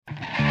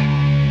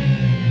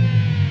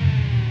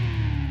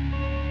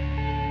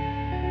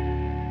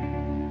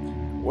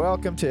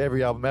welcome to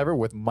Every Album Ever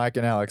with Mike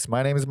and Alex.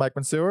 My name is Mike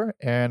Mansour,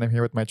 and I'm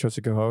here with my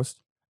trusted co-host,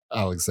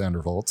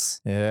 Alexander Volts.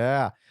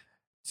 Yeah.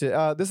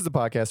 So, this is a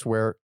podcast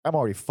where I'm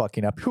already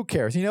fucking up. Who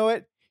cares? You know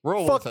what?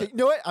 Roll Fuck with it. it. You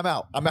know what? I'm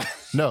out.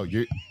 No,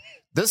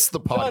 this is the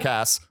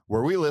podcast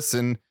where we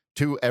listen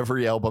to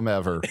every album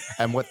ever.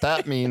 And what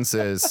that means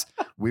is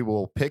we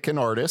will pick an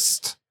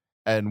artist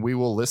and we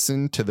will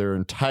listen to their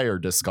entire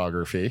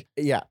discography.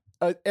 Yeah.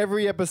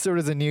 Every episode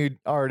is a new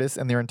artist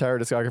and their entire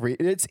discography.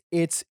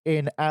 It's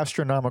an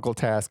astronomical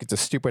task. It's a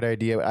stupid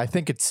idea. I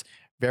think it's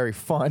very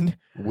fun.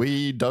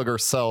 We dug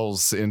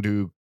ourselves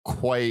into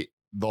quite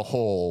the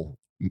hole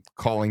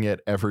calling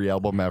it every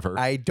album ever.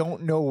 I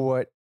don't know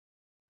what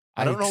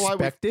I don't know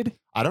expected.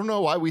 I don't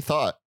know why we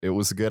thought it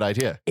was a good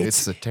idea.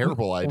 It's a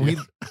terrible idea.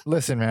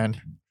 Listen,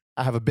 man,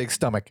 I have a big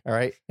stomach, all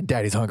right? And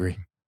daddy's hungry.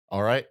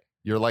 All right.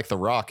 You're like The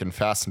Rock and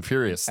Fast and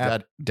Furious.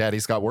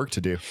 Daddy's got work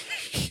to do.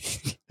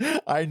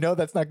 I know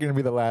that's not going to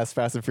be the last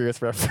Fast and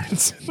Furious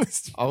reference.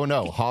 Oh,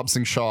 no. Hobbs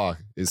and Shaw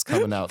is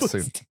coming out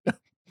soon.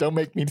 Don't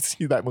make me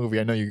see that movie.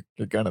 I know you're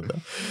gonna, though.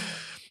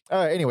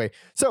 All right. Anyway,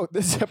 so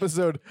this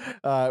episode,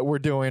 we're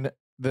doing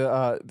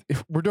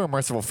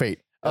Merciful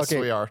Fate. Yes,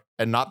 we are.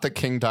 And not the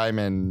King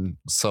Diamond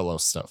solo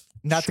stuff.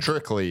 Not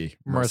strictly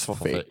Merciful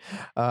Fate.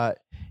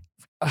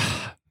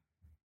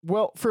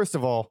 Well, first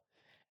of all,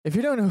 if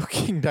you don't know who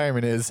King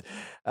Diamond is,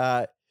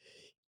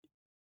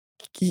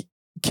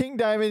 King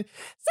Diamond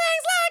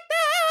sings like this.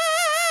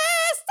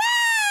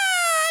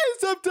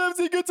 Sometimes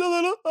he gets a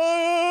little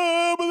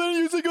high, but then he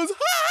usually goes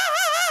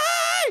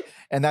high.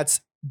 And that's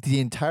the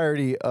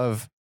entirety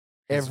of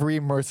every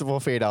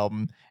Merciful Fate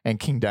album and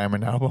King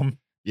Diamond album.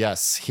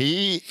 Yes,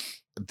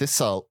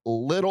 this a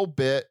little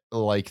bit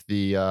like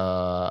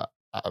the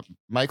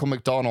Michael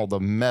McDonald, the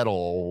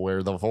metal,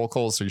 where the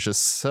vocals are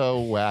just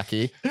so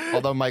wacky.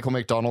 Although Michael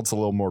McDonald's a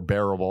little more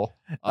bearable.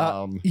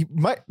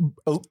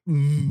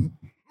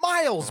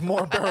 Miles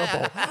more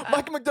bearable.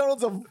 Michael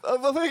McDonald's a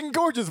fucking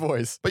gorgeous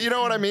voice. But you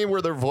know what I mean?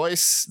 Where their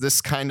voice, this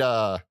kind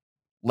of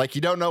like you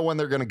don't know when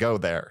they're going to go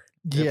there.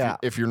 Yeah.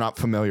 If you're not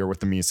familiar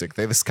with the music,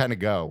 they just kind of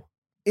go.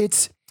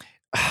 It's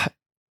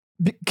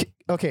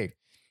okay.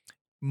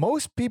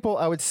 Most people,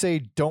 I would say,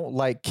 don't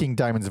like King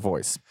Diamond's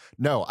voice.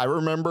 No, I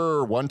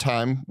remember one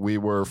time we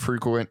were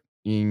frequenting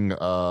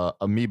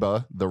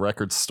Amoeba, the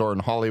record store in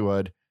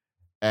Hollywood,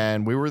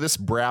 and we were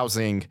just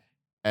browsing,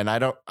 and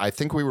I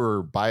think we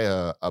were by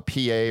a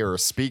PA or a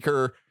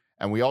speaker,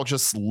 and we all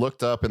just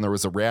looked up, and there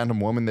was a random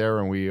woman there,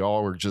 and we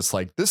all were just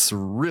like, this is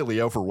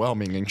really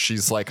overwhelming. And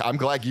she's like, I'm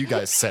glad you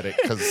guys said it,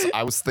 because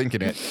I was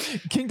thinking it.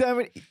 King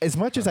Diamond, as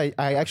much as I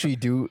actually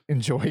do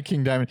enjoy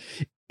King Diamond,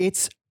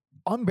 it's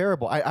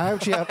unbearable. I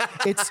actually have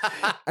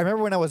I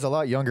remember when I was a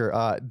lot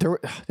younger,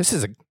 this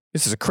is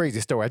a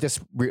crazy story. I just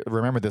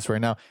remember this right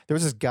now. There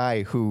was this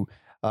guy who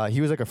he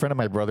was like a friend of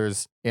my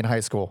brother's in high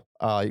school,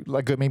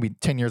 like maybe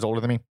 10 years older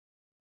than me.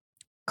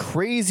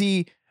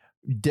 Crazy,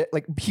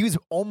 like he was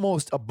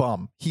almost a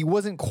bum. He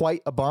wasn't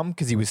quite a bum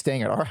because he was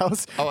staying at our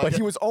house, but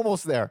he was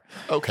almost there.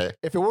 Okay.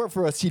 If it weren't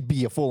for us, he'd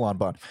be a full-on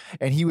bum.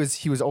 And he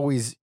was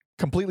always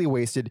completely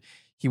wasted.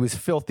 He was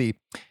filthy.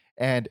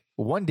 And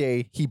one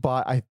day he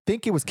bought, I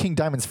think it was King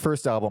Diamond's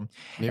first album.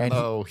 Even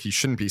though he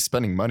shouldn't be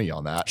spending money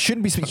on that.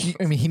 Shouldn't be.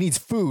 He needs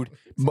food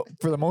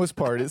for the most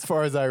part, as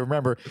far as I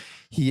remember.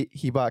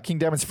 He bought King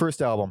Diamond's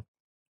first album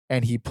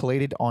and he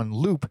played it on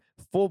loop,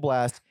 full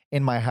blast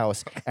in my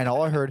house. And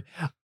all I heard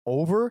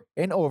over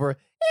and over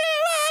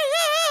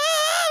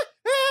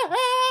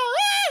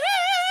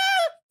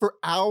for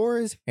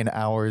hours and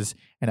hours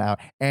and hours.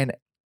 And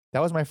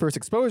that was my first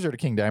exposure to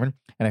King Diamond.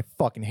 And I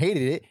fucking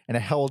hated it. And I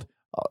held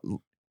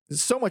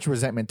so much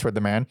resentment toward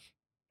the man.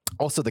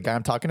 Also, the guy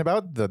I'm talking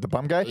about, the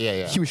bum guy,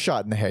 he was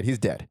shot in the head. He's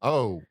dead.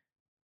 Oh,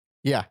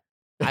 yeah.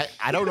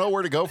 I don't know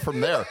where to go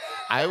from there.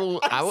 I'm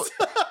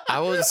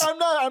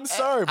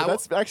sorry, but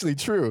that's actually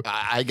true.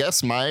 I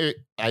guess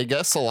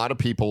a lot of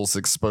people's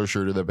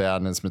exposure to the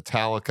band is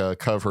Metallica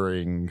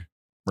covering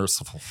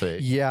Merciful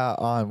Fate.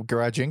 Yeah,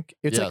 Garage Inc.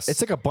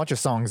 It's like a bunch of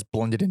songs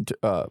blended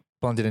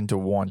into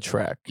one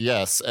track.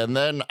 Yes, and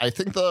then I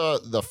think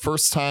the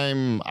first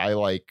time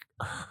I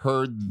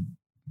heard,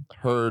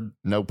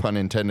 no pun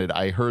intended,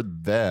 I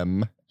heard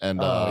them. And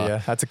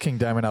that's a King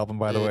Diamond album,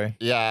 by the way.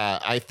 Yeah,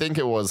 I think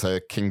it was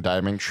a King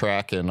Diamond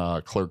track in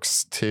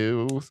Clerks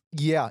 2.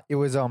 Yeah, it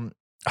was I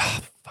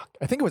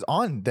think it was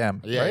on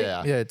them. Yeah,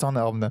 right? yeah, it's on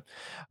the album then.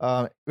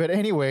 But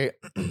anyway,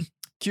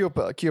 cue up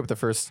the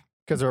first,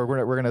 because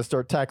we're gonna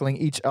start tackling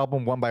each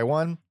album one by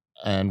one.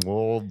 And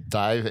we'll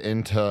dive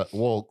into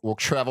we'll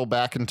travel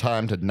back in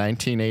time to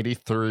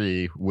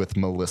 1983 with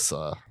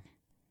Melissa.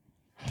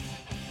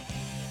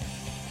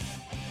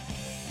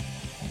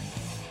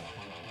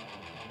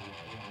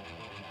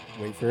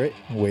 Wait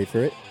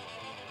for it.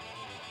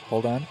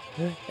 Hold on.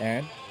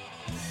 And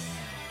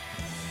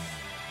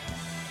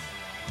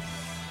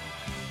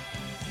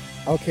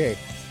okay.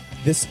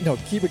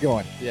 Keep it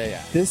going. Yeah.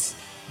 This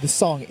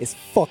song is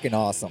fucking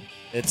awesome.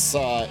 It's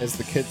as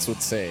the kids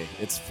would say,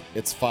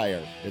 it's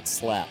fire. It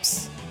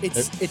slaps.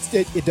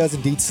 It does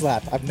indeed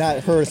slap. I've not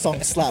heard a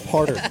song slap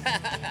harder.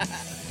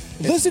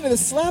 Listen to the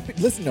slap.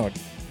 Listen, no.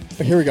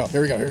 Here we go.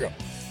 Here we go. Here we go.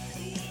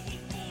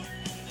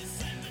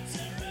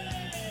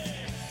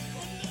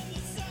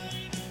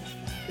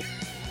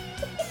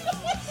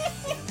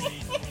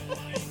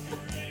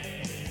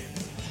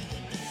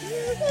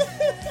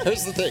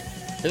 Here's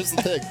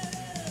the thing.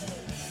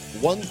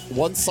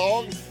 One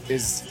song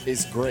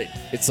is great.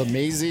 It's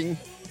amazing.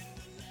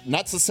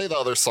 Not to say the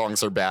other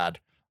songs are bad,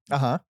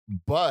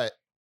 but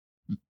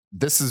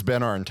this has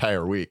been our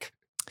entire week.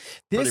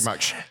 Pretty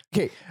much.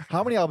 Okay,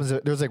 how many albums?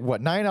 There's like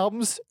what, 9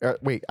 albums?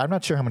 Wait, I'm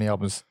not sure how many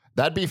albums.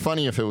 That'd be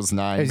funny if it was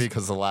 9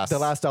 because the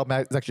last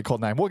album is actually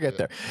called 9. We'll get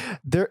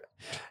there.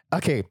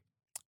 Okay.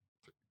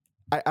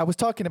 I was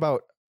talking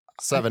about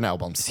 7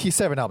 albums. He's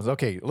 7 albums.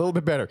 Okay, a little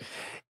bit better.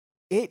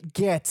 It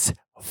gets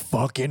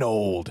fucking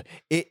old.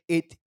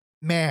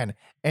 Man.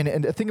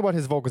 And the thing about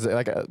his vocals,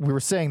 like we were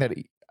saying that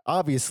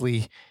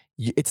obviously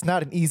it's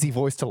not an easy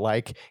voice to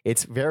like.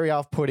 It's very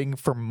off-putting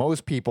for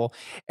most people.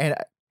 And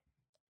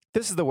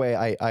this is the way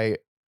I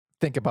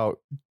think about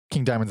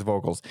King Diamond's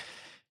vocals.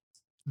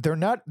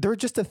 They're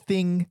just a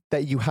thing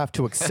that you have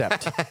to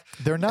accept.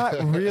 They're not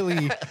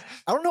really,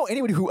 I don't know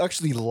anybody who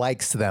actually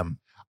likes them.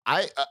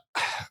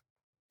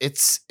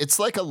 It's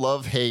like a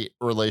love-hate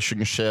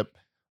relationship.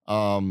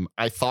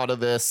 I thought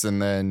of this,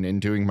 and then in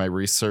doing my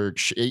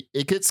research,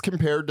 it gets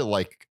compared to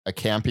like a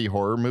campy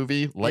horror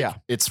movie. Like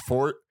it's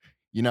for,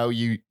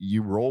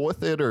 you roll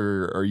with it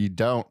or you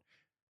don't.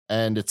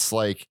 And it's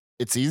like,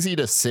 it's easy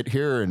to sit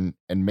here and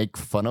make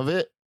fun of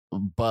it,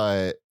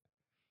 but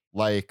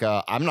like,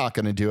 I'm not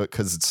going to do it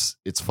because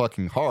it's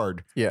fucking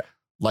hard. Yeah.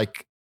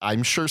 Like,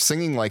 I'm sure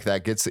singing like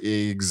that gets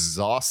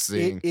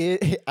exhausting.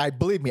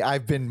 Believe me,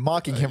 I've been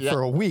mocking him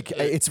for a week.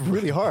 It's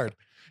really hard.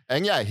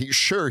 And yeah,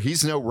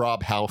 he's no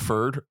Rob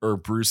Halford or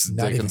Bruce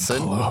Dickinson.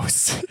 Even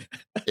close.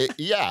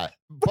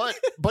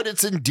 But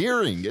it's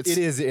endearing. It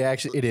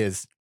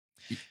is.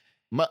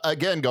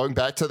 Again, going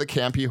back to the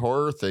campy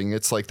horror thing,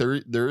 it's like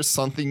there is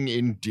something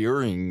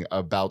endearing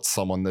about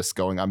someone that's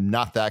going, I'm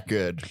not that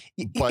good,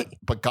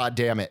 but God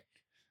damn it.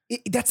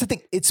 That's the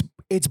thing. It's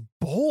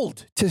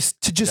bold to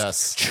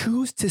just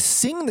choose to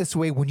sing this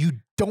way when you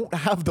don't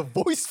have the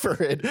voice for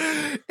it.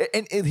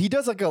 And he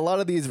does like a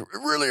lot of these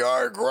really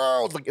high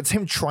growls. Like it's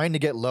him trying to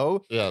get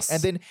low. Yes.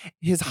 And then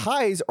his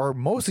highs are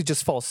mostly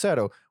just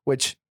falsetto,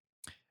 which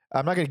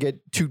I'm not going to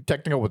get too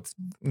technical with,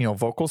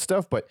 vocal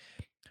stuff, but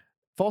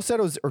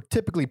falsettos are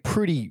typically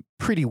pretty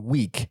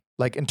weak,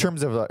 like in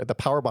terms of the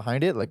power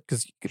behind it, like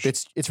because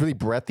it's really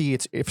breathy.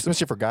 It's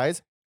especially for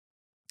guys.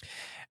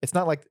 It's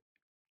not like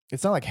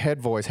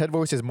head voice. Head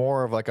voice is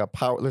more of like a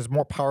power. There's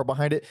more power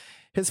behind it.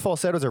 His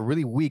falsettos are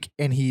really weak,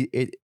 and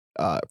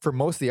for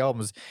most of the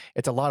albums,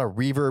 it's a lot of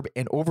reverb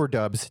and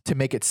overdubs to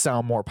make it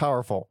sound more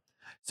powerful.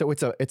 So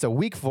it's a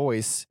weak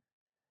voice,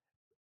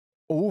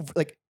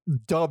 like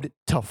dubbed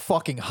to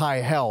fucking high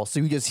hell. So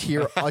you just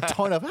hear a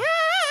ton of.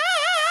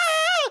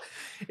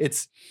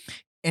 It's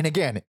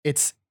endearing.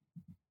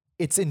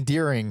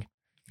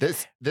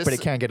 This but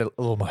it can get a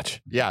little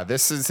much. Yeah,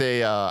 this is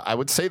I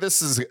would say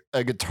this is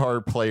a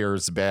guitar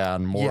player's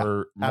band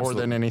more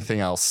than anything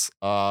else.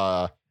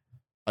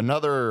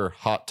 Another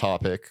hot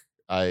topic,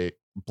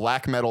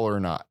 black metal or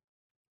not,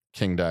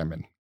 King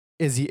Diamond.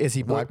 Is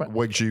he black metal?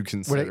 Would you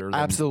consider them?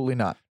 Absolutely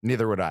not.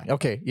 Neither would I.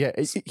 Okay, yeah.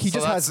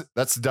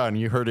 That's done.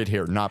 You heard it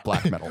here, not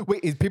black metal.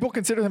 Wait, people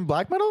consider him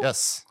black metal?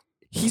 Yes.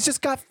 He's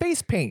just got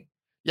face paint.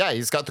 Yeah,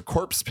 he's got the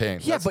corpse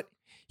paint. Yeah, but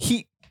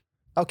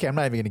okay, I'm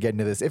not even going to get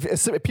into this.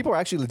 If people are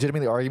actually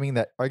legitimately arguing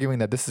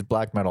that this is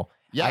black metal,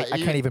 I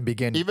can't even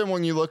begin. Even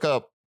when you look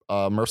up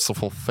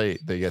Merciful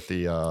Fate, they get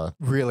the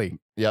really.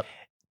 Yep.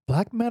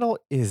 Black metal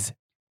is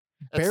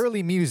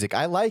barely music.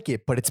 I like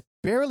it, but it's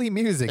barely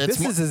music. This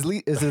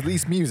is at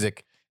least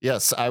music.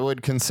 Yes, I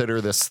would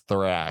consider this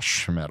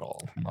thrash metal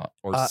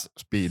or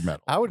speed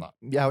metal. I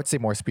would say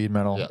more speed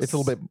metal. Yes. It's a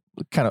little bit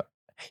kind of,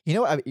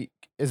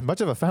 as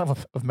much of a fan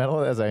of metal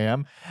as I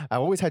am,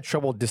 I've always had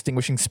trouble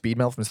distinguishing speed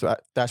metal from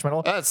thrash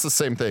metal. That's the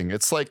same thing.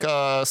 It's like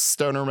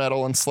stoner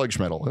metal and sludge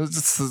metal.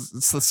 It's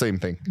the same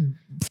thing.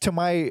 To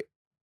my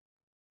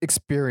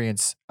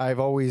experience, I've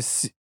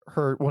always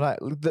heard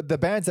the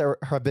bands that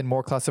have been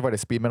more classified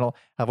as speed metal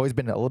have always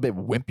been a little bit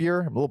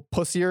wimpier, a little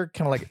pussier,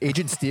 kind of like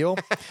Agent Steel,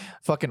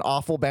 fucking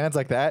awful bands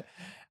like that.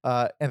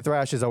 And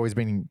thrash has always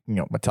been,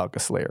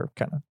 Metallica, Slayer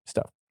kind of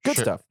stuff. Good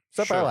stuff.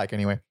 I like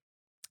anyway.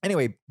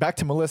 Anyway, back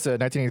to Melissa,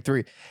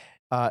 1983.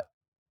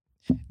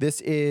 This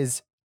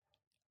is,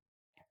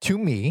 to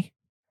me,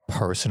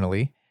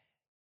 personally,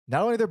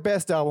 not only their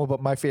best album,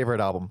 but my favorite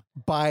album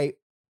by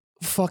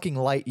fucking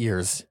light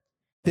years.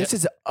 This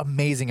is an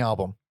amazing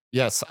album.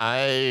 Yes,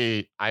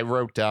 I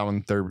wrote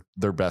down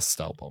their best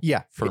album.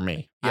 Yeah, for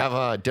me. Yeah. I have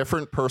a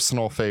different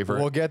personal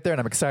favorite. We'll get there, and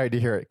I'm excited to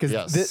hear it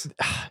because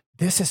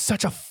this is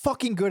such a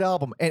fucking good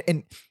album.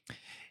 And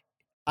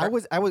I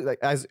was like,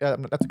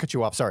 not to cut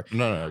you off. Sorry.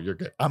 No, you're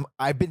good.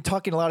 I've been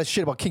talking a lot of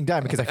shit about King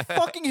Diamond because I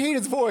fucking hate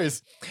his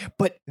voice.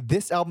 But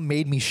this album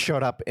made me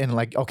shut up and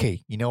like,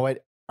 okay, you know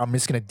what? I'm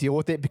just gonna deal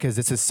with it because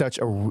this is such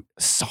a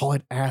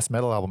solid ass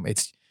metal album.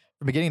 It's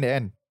from beginning to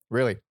end,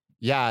 really.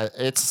 Yeah,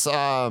 it's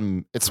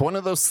one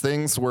of those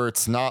things where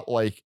it's not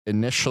like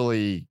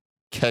initially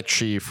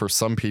catchy for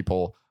some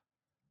people,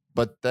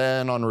 but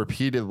then on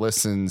repeated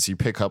listens you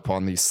pick up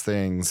on these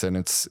things and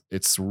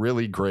it's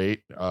really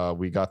great.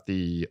 We got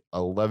the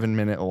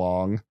 11-minute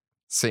long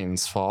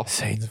Satan's Fall.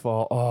 Satan's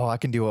Fall. Oh, I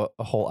can do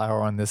a whole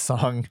hour on this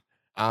song.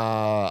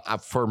 I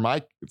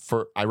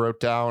wrote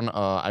down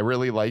I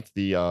really like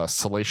the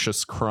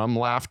Salacious Crumb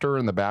laughter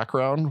in the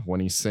background when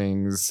he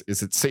sings,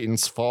 is it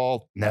Satan's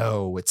Fall?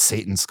 No, it's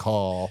Satan's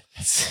Call.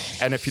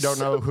 And if you don't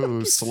know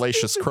who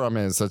Salacious Crumb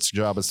is, that's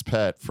Jabba's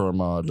pet from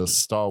the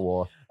Star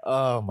Wars.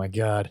 Oh my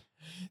god.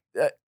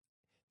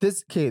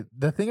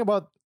 The thing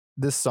about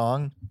this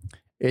song,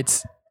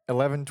 it's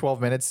 11,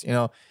 12 minutes, you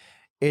know,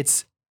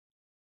 it's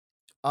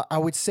I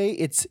would say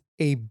it's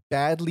a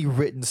badly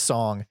written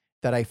song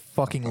that I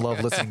fucking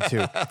love listening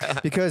to,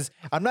 because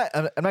I'm not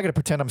gonna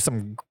pretend I'm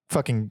some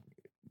fucking,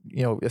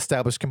 you know,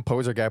 established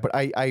composer guy, but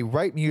I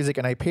write music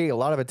and I pay a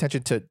lot of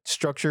attention to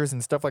structures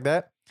and stuff like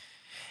that.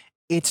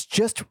 It's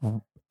just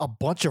a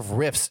bunch of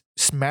riffs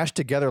smashed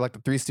together like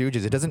the Three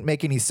Stooges. It doesn't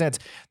make any sense.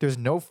 There's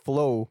no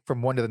flow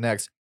from one to the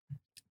next.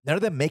 None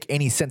of them make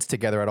any sense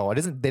together at all.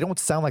 They don't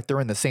sound like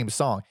they're in the same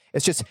song.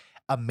 It's just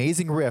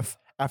amazing riff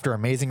after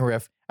amazing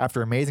riff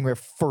after amazing riff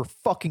for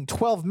fucking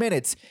 12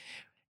 minutes.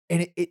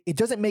 And it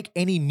doesn't make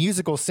any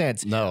musical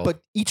sense. No.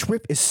 But each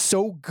riff is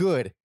so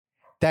good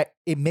that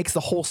it makes the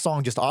whole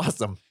song just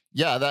awesome.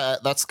 Yeah,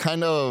 that's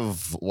kind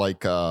of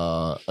like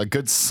a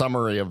good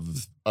summary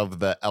of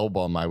the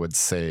album, I would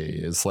say.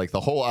 Is like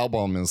the whole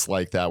album is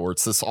like that, where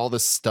it's all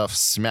this stuff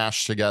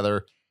smashed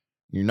together.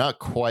 You're not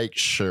quite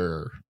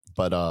sure,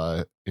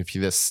 but if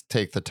you just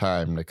take the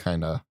time to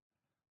kind of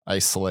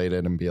isolate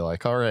it and be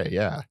like, all right,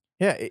 yeah.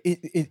 Yeah,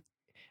 it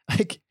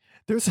like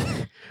there's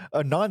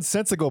a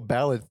nonsensical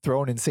ballad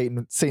thrown in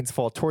Satan's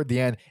Fall toward the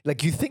end.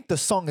 Like you think the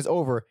song is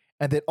over,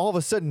 and then all of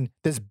a sudden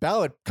this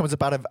ballad comes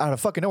up out of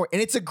fucking nowhere,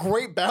 and it's a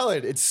great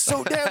ballad. It's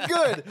so damn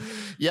good.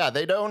 Yeah,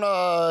 they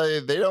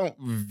don't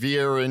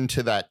veer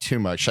into that too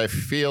much. I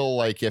feel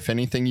like if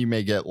anything, you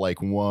may get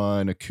like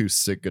one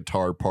acoustic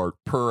guitar part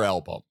per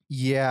album.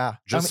 Yeah,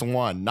 Just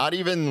one, not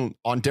even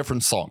on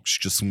different songs,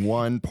 just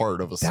one part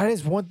of a song. That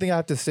is one thing I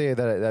have to say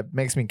that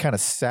makes me kind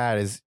of sad,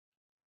 is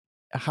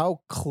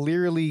how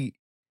clearly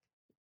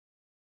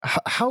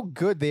how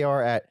good they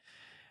are at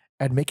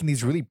making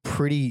these really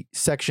pretty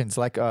sections,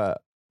 like the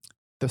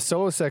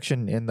solo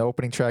section in the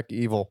opening track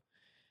Evil.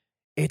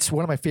 It's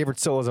one of my favorite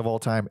solos of all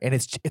time, and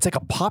it's like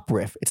a pop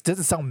riff. It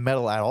doesn't sound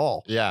metal at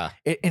all. Yeah.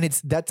 And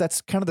it's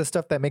that's kind of the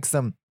stuff that makes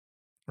them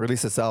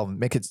release this album,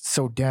 make it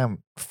so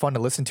damn fun to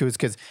listen to, is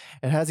because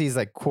it has these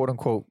like quote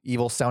unquote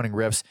evil sounding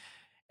riffs,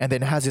 and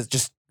then it has this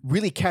just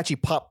really catchy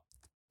pop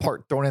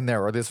part thrown in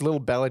there, or this little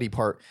ballady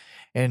part,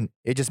 and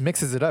it just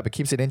mixes it up. It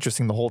keeps it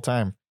interesting the whole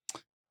time.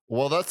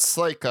 Well, that's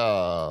like they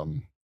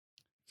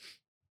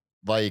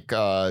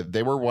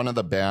were one of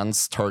the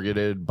bands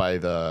targeted by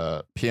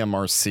the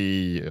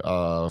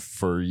PMRC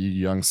for you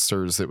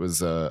youngsters. It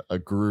was a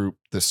group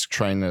that's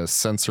trying to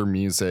censor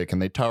music,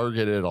 and they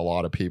targeted a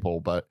lot of people,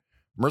 but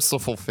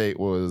Merciful Fate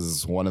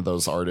was one of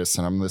those artists,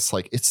 and I'm just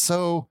like, it's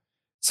so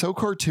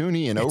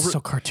cartoony and It's so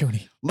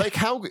cartoony. Like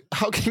how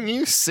can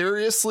you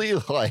seriously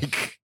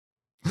like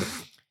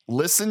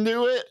listen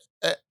to it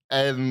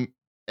and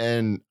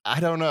I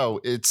don't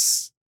know,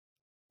 it's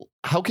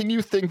how can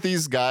you think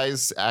these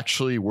guys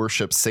actually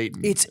worship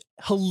Satan? It's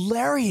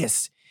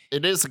hilarious.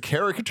 It is a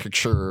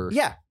caricature.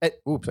 Yeah.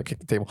 Oops, I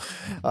kicked the table.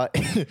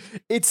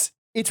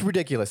 It's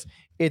ridiculous.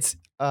 It's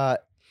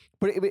but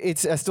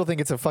it's I still think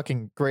it's a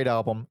fucking great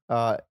album.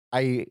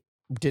 I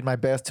did my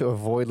best to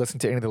avoid listening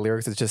to any of the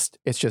lyrics. It's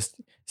just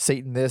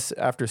Satan this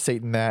after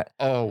Satan that.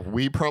 Oh,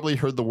 we probably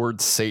heard the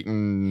word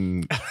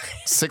Satan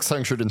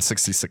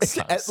 666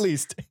 times. At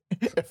least,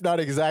 if not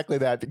exactly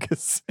that,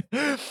 because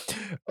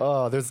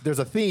there's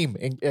a theme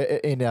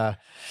in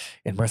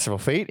Merciful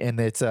Fate, and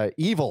it's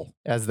evil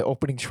as the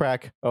opening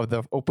track of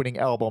the opening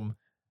album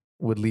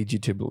would lead you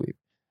to believe.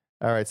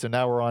 All right, so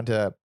now we're on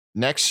to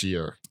next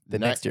year.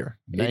 Next year,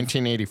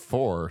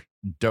 1984.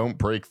 Don't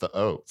Break the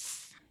Oath.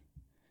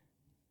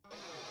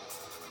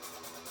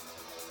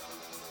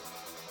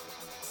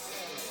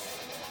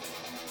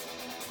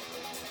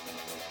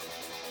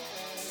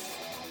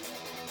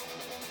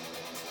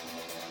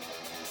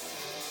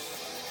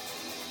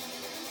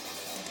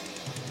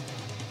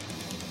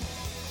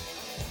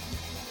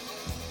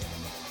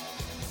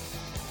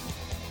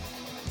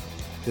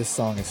 This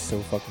song is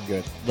so fucking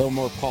good. A little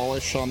more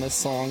polish on this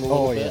song a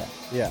little bit.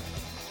 Yeah.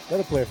 Let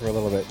it play for a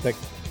little bit. Like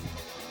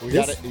we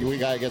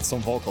gotta get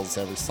some vocals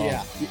every song.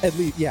 Yeah, at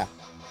least, yeah.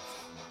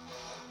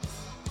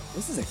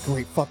 This is a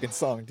great fucking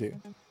song, dude.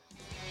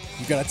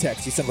 You got a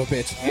text, you son of a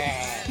bitch.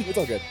 It's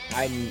all good.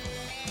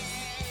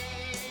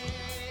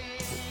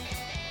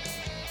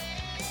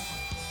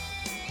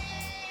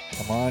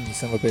 Come on, you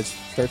son of a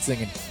bitch. Start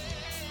singing.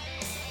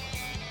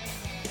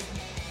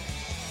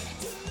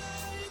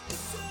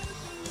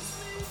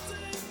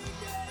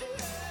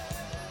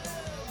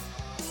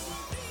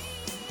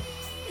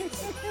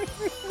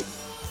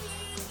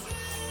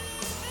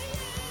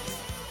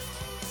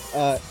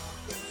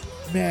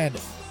 Man,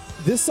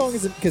 this song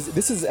isn't, because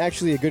this is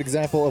actually a good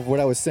example of what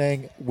I was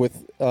saying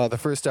with the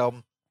first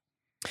album,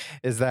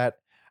 is that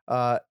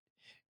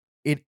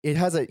it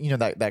has a,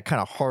 that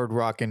kind of hard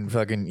rock and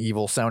fucking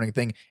evil sounding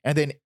thing, and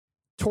then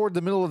toward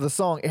the middle of the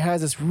song it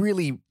has this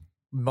really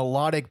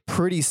melodic,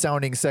 pretty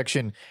sounding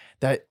section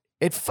that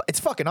it's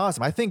fucking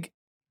awesome. I think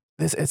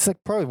it's like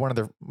probably one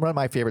of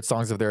my favorite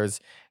songs of theirs.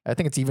 I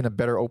think it's even a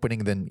better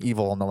opening than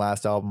Evil on the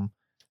last album.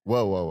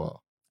 Whoa.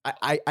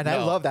 I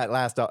love that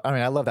last.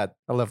 I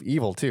love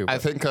Evil too. I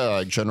think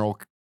a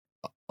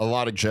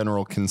lot of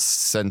general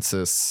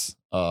consensus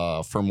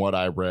from what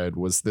I read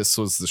was this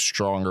was the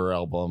stronger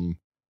album.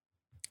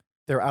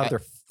 They're out of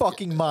their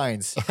fucking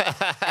minds.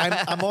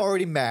 I'm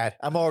already mad.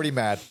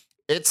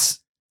 It's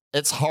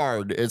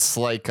hard. It's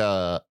like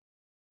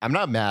I'm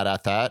not mad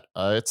at that.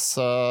 It's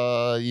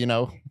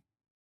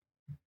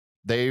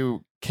they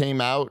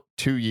came out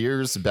 2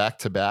 years back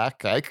to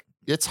back.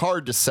 It's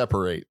hard to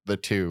separate the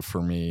two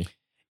for me.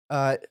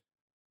 I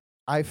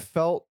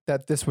felt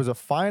that this was a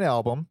fine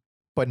album,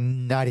 but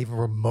not even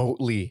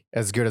remotely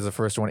as good as the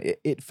first one.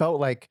 It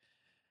felt like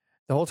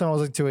the whole time I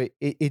was listening to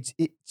it,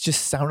 it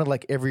just sounded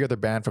like every other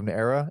band from the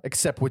era,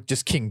 except with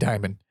just King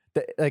Diamond.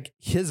 Like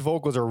his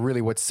vocals are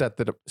really what set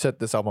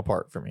this album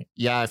apart for me.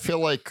 Yeah, I feel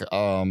like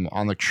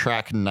on the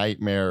track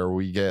Nightmare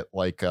we get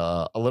like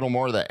a little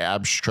more of the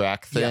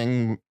abstract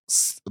thing,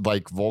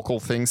 like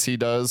vocal things he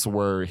does,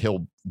 where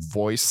he'll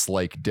voice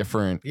like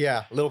different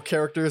little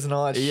characters and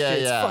all that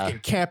shit. It's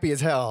fucking campy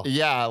as hell.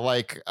 Yeah,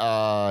 like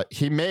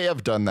he may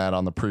have done that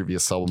on the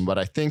previous album, but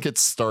I think it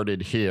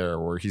started here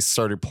where he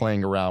started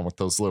playing around with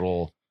those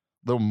little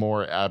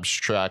more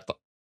abstract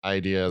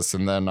ideas,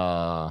 and then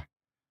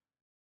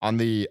on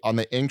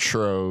the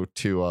intro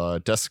to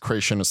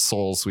Desecration of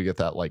Souls, we get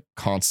that like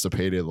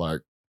constipated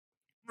like.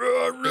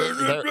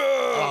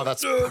 Oh,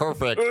 that's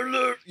perfect.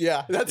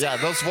 Yeah,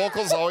 those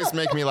vocals always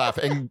make me laugh.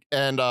 And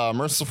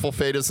Merciful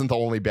Fate isn't the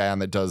only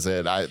band that does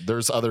it.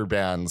 There's other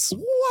bands.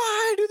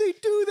 Why do they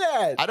do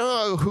that? I don't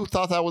know who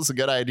thought that was a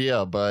good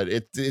idea, but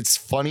it's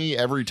funny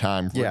every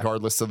time,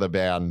 regardless of the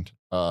band.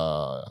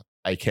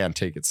 I can't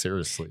take it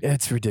seriously.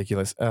 It's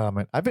ridiculous.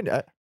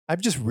 I've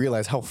just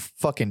realized how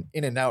fucking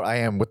in and out I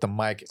am with the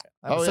mic.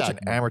 I'm such an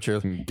amateur.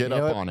 Get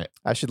up on it.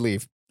 I should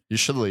leave. You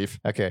should leave.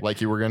 Okay.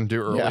 Like you were going to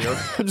do earlier.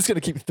 Yeah. I'm just going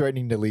to keep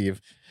threatening to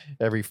leave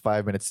every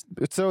 5 minutes.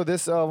 So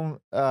this album,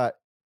 I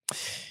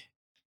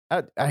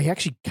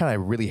actually kind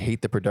of really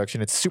hate the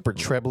production. It's super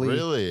trebly.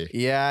 Really?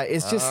 Yeah.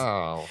 It's just,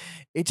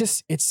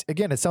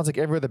 it sounds like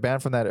every other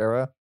band from that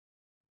era.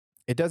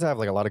 It does have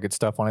like a lot of good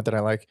stuff on it that I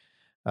like.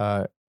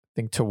 I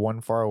think To One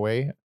Far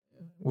Away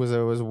was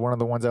one of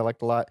the ones I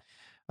liked a lot.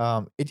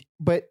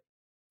 But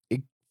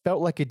it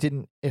felt like it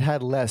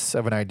had less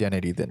of an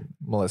identity than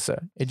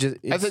Melissa. I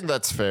think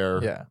that's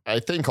fair. Yeah. I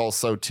think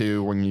also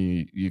too, when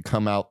you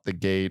come out the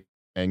gate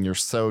and you're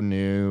so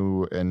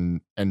new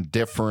and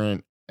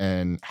different,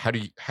 and how do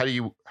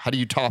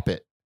you top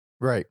it?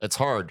 Right. It's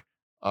hard.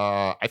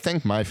 I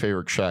think my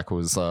favorite track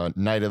was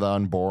Night of the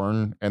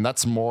Unborn, and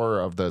that's more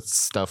of the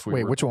stuff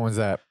which one was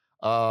that?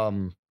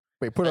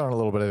 Wait, put on a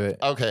little bit of it.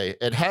 Okay,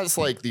 it has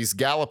like these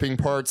galloping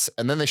parts,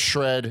 and then they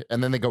shred,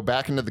 and then they go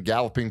back into the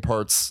galloping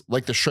parts,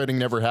 like the shredding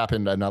never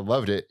happened, and I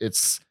loved it.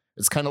 It's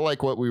kind of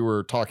like what we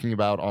were talking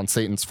about on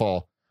Satan's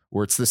Fall,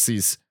 where it's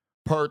these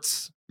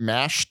parts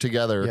mashed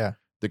together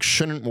that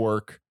shouldn't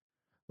work,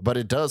 but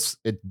it does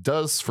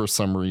for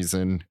some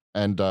reason,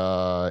 and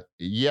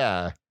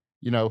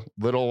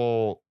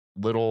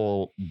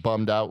little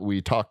bummed out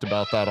we talked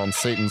about that on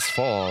Satan's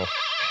Fall,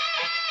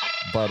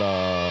 but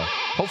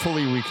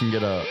hopefully we can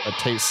get a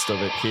taste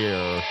of it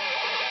here.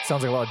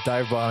 Sounds like a lot of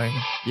dive bombing.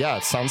 Yeah,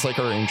 it sounds like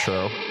our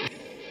intro.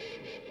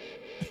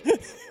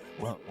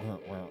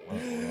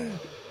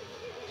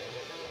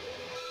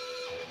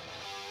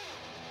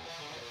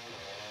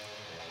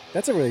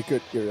 That's a really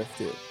good riff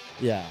too.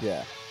 Yeah.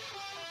 Yeah.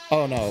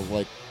 Oh no,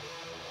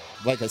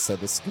 like I said,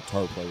 this is a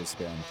guitar player's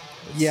band.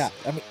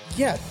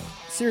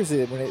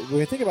 Seriously,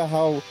 when I think about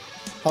how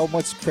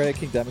much credit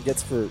King Diamond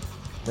gets for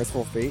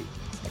Merciful Fate,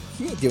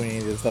 he ain't doing any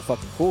of this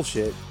fucking cool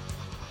shit.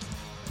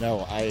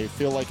 No, I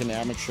feel like an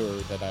amateur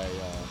that I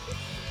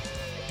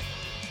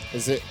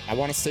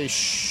want to say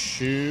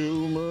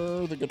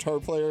Schumer, the guitar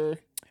player?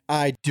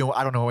 I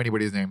don't know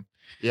anybody's name.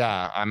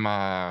 Yeah, I'm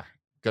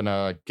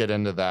gonna get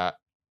into that.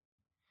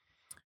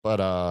 But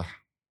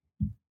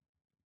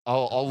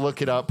I'll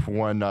look it up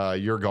when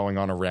you're going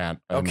on a rant.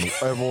 And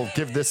I will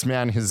give this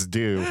man his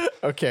due.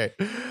 Okay.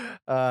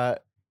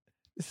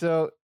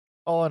 So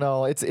all in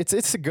all, it's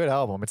a good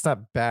album. It's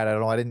not bad at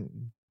all.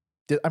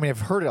 I've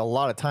heard it a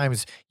lot of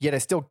times, yet I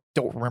still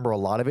don't remember a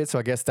lot of it. So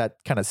I guess that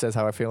kind of says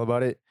how I feel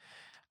about it.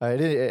 I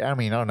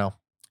don't know.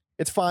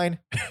 It's fine.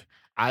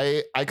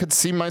 I could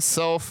see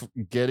myself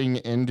getting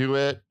into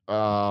it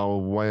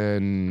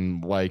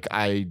when like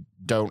I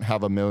don't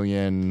have a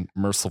million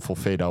Merciful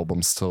Fate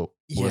albums to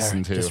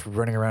listen to. Just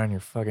running around in your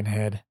fucking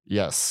head.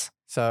 Yes.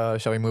 So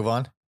shall we move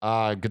on?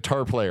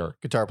 Guitar player.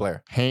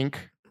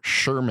 Hank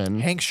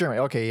Sherman.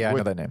 Okay, yeah, I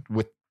know that name.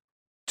 With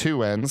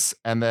 2 N's,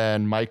 and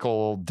then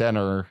Michael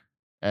Denner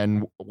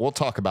and we'll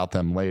talk about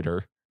them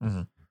later.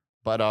 Mhm.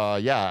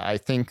 But yeah, I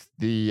think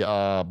the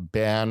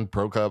band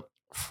broke up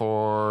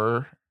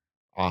for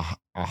a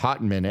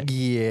hot minute,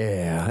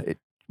 Yeah.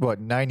 What,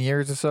 9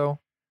 years or so?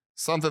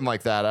 something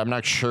like that. I'm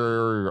not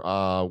sure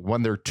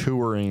when their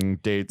touring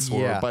dates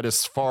were, Yeah. but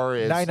as far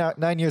as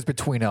 9 years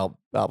between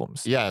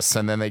albums. yes,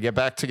 and then they get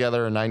back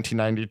together in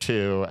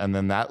 1992, and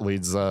then that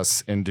leads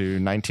us into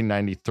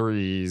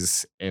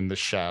 1993's In the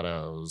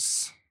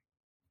Shadows.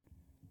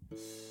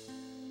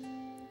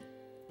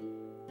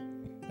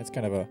 That's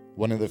kind of a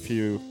One of the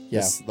few,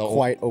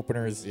 quiet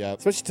openers. Yeah.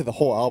 Especially to the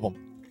whole album.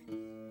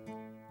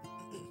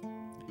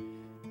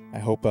 I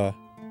hope.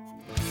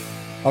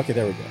 Okay,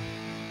 there we go.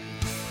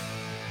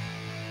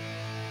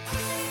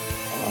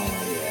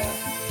 Oh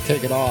yeah.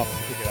 Take it off.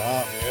 Take it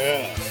off.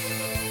 Yeah.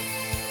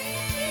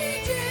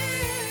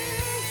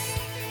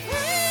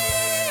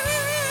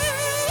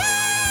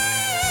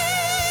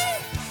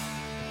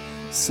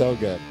 So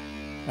good.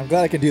 I'm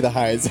glad I can do the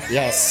highs.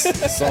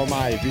 Yes, so am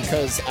I,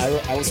 because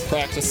I was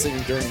practicing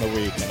during the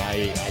week, and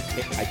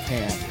I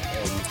can't.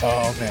 And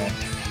Oh man,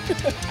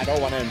 I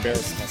don't want to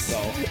embarrass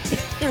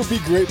myself. it would be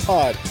great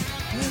pod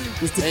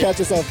just to Hey.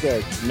 catch us off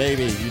guard.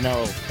 Maybe,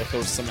 if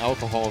there's some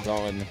alcohol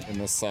going in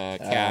this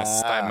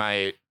cast,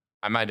 Ah.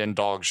 I might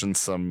indulge in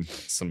some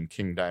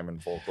King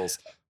Diamond vocals.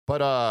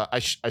 But I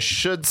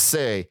should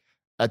say,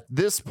 at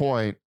this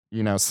point,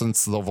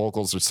 since the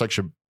vocals are such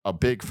a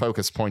big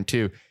focus point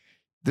too,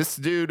 this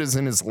dude is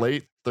in his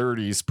late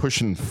 30s,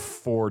 pushing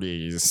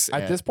 40s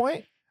At this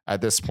point?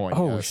 At this point,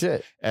 Oh yes.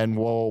 shit. And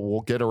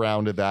we'll get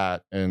around to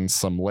that in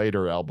some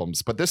later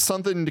albums. But there's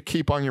something to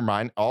keep on your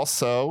mind.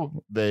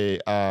 Also,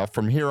 they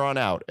from here on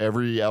out,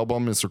 every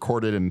album is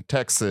recorded in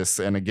Texas.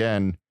 And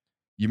again,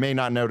 you may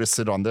not notice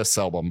it on this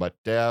album, but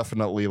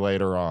definitely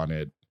later on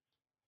it.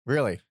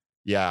 Really?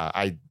 Yeah,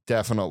 I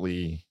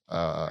definitely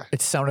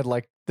It sounded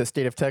like the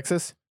state of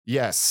Texas.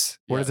 yes.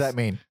 What does that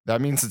mean?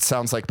 That means it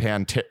sounds like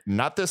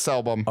not this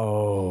album.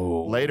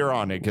 Oh. Later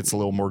on, it gets a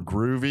little more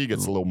groovy,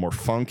 gets a little more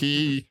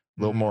funky,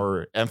 a little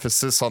more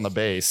emphasis on the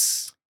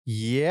bass.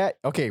 Yeah.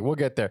 Okay, we'll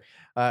get there.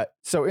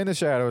 So In the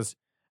Shadows,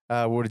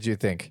 what did you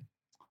think?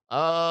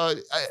 I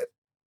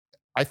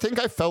think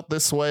I felt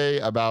this way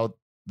about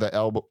the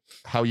album,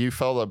 how you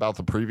felt about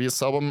the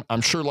previous album.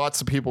 I'm sure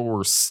lots of people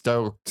were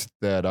stoked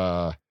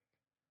that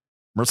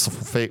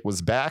Merciful Fate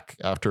was back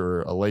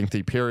after a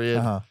lengthy period.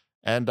 Uh-huh.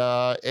 And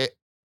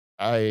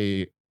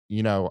I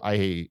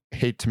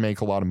hate to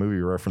make a lot of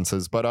movie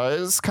references, but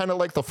it's kind of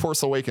like The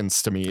Force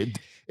Awakens to me.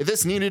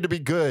 This needed to be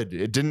good.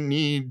 It didn't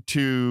need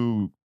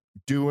to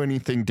do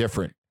anything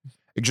different.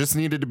 It just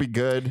needed to be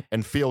good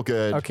and feel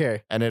good.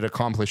 Okay. And it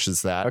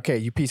accomplishes that. Okay,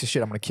 you piece of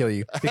shit, I'm gonna kill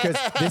you. Because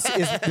this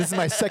is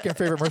my second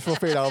favorite Merciful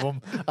Fate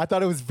album. I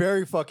thought it was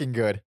very fucking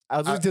good. I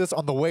was listening to this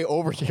on the way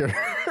over here.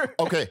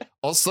 Okay.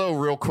 Also,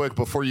 real quick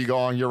before you go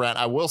on your rant,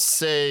 I will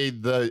say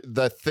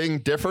the thing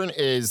different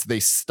is they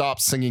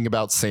stopped singing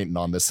about Satan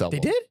on this album.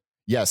 They did?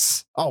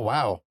 Yes. Oh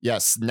wow.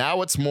 Yes.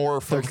 Now it's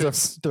more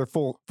focused. They're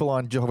full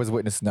on Jehovah's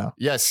Witness now.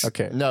 Yes.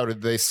 Okay. No,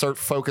 they start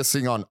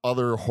focusing on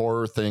other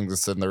horror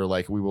things, and they're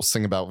like, we will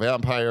sing about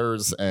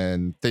vampires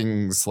and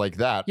things like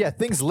that. Yeah,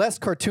 things less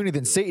cartoony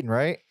than Satan,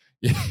 right?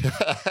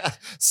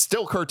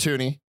 Still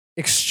cartoony.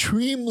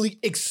 Extremely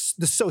this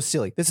is so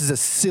silly. This is a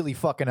silly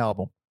fucking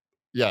album.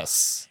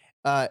 Yes.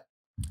 And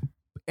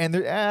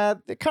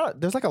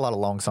there's like a lot of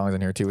long songs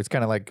in here too. It's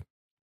kind of like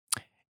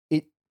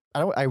it.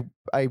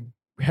 I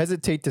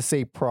hesitate to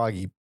say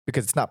proggy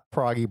because it's not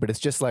proggy, but it's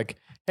just like,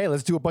 hey,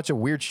 let's do a bunch of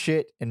weird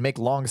shit and make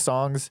long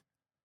songs.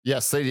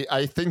 Yes,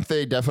 I think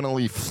they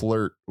definitely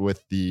flirt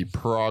with the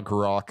prog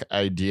rock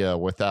idea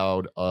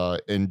without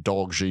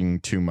indulging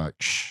too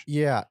much.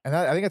 Yeah, and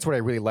I think that's what I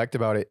really liked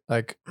about it.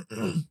 Like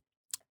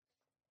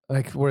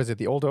what is it?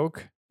 The Old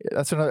Oak.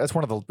 That's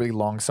one of the really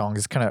long songs.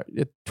 It's kind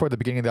of toward the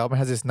beginning of the album. It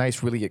has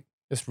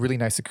this really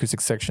nice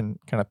acoustic section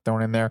kind of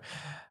thrown in there.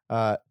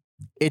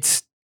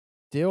 It's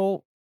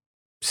still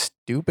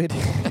stupid,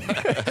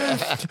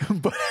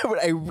 but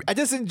I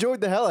just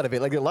enjoyed the hell out of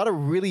it. Like a lot of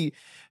really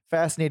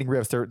fascinating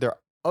riffs. They're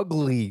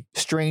ugly,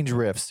 strange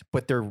riffs,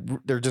 but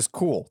they're just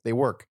cool. They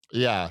work.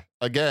 Yeah.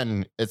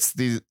 Again,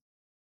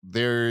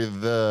 they're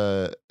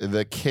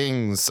the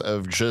kings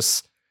of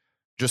just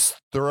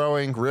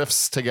throwing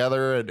riffs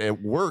together, and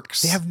it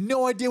works. They have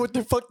no idea what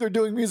the fuck they're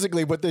doing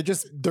musically, but they're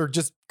just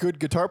good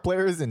guitar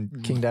players.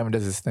 And King Diamond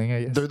does his thing.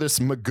 I guess They're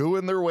just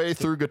magooing their way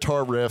through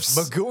guitar riffs.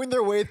 magooing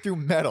their way through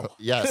metal.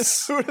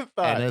 Yes. Who would have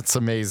thought? And it's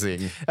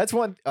amazing. That's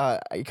one.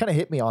 It kind of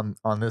hit me on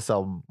this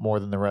album more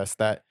than the rest.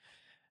 That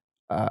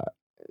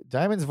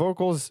Diamond's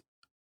vocals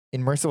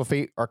in Merciful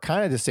Fate are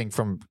kind of distinct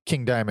from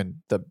King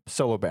Diamond, the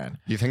solo band.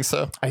 You think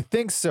so? I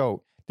think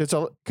so. There's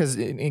because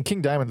in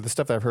King Diamond, the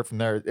stuff that I've heard from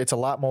there, it's a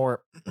lot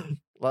more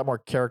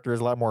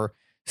characters, a lot more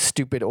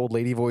stupid old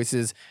lady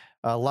voices,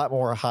 a lot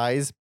more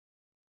highs.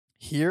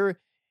 Here,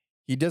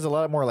 he does a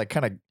lot more like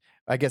kind of,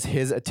 I guess,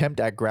 his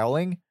attempt at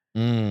growling,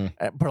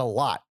 but a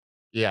lot.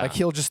 Yeah. Like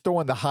he'll just throw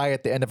in the high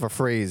at the end of a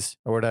phrase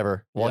or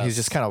whatever, while he's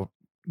just kind of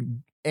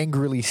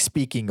angrily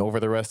speaking over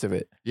the rest of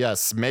it.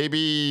 Yes.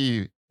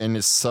 Maybe in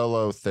his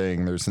solo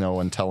thing, there's no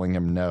one telling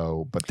him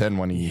no. But then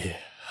when he,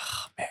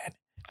 Oh, man.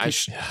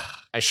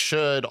 I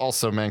should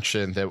also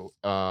mention that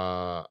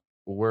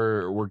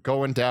we're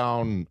going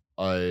down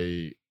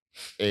a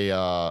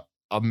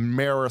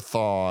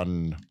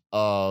marathon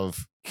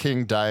of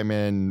King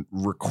Diamond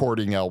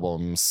recording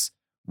albums.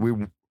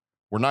 We're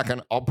not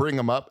gonna. I'll bring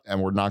them up,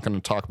 and we're not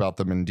gonna talk about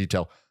them in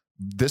detail.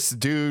 This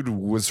dude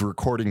was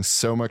recording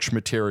so much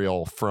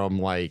material from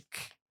With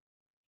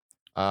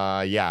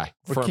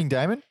from King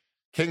Diamond?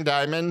 King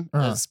Diamond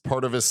Uh-huh. as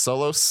part of his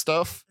solo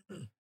stuff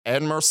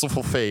and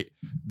Merciful Fate.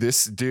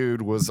 This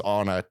dude was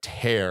on a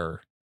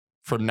tear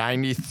from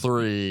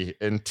 93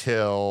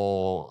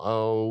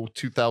 until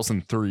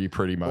 2003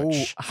 pretty Oh,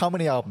 much. how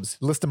many albums?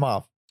 List them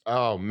off.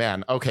 Oh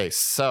man. Okay,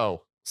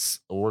 so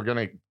we're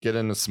going to get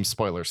into some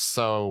spoilers.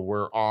 So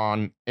we're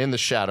on In the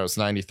Shadows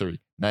 93,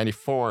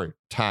 94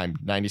 Time,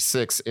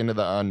 96 Into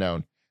the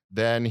Unknown.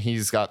 Then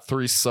he's got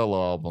 3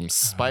 solo albums.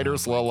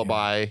 Spider's my God.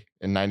 Lullaby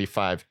in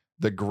 95,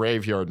 The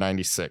Graveyard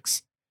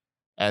 96,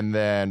 and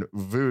then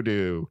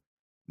Voodoo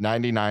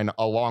 99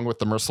 along with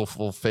the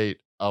Merciful Fate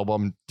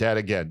album Dead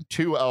Again.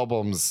 2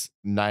 albums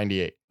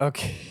 98.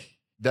 Okay.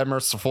 Then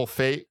Merciful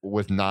Fate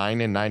with 9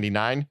 in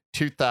 99,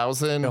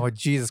 2000. Oh,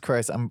 Jesus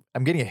Christ. I'm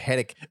getting a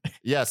headache.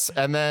 Yes,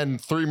 and then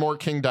 3 more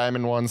King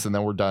Diamond ones, and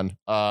then we're done.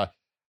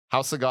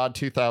 House of God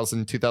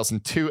 2000,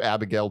 2002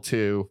 Abigail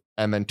 2,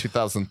 and then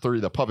 2003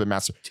 The Puppet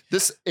Master.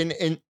 This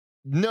in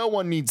no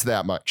one needs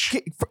that much.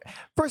 Okay,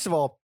 First of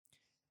all,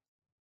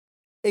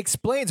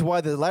 explains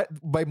why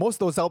why most of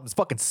those albums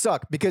fucking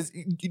suck, because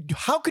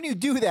how can you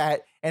do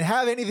that and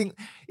have anything?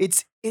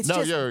 It's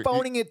No, just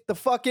phoning it the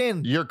fuck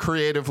in. You're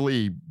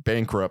creatively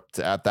bankrupt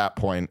at that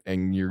point,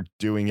 and you're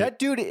doing it. That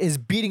dude is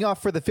beating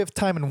off for the 5th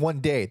time in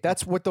one day.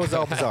 That's what those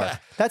albums are.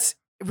 That's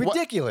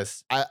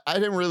ridiculous. I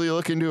didn't really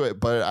look into it,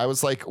 but I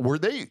was like, were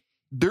they?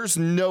 There's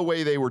no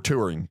way they were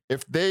touring.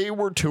 If they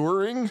were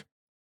touring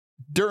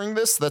during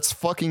this, that's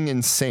fucking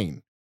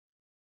insane.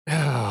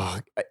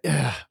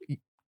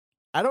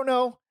 I don't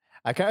know.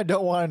 I kind of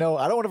don't want to know.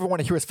 I don't ever want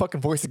to hear his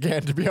fucking voice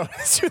again, to be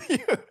honest with you.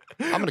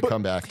 I'm gonna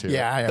come back to it.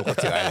 Yeah, I am.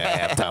 I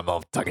have time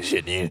about talking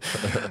shit.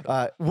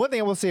 One thing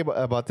I will say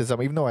about this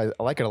album, even though I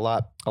like it a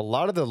lot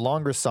of the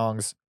longer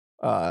songs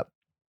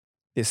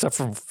is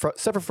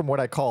suffer from what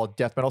I call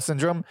death metal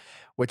syndrome,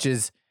 which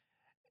is,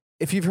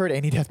 if you've heard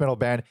any death metal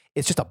band,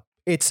 it's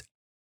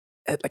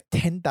like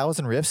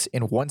 10,000 riffs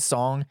in one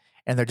song,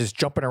 and they're just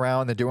jumping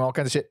around, they're doing all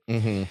kinds of shit.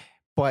 Mm-hmm.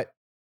 But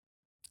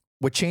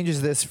what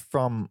changes this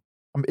from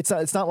it's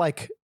not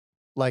like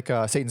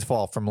Satan's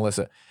Fall from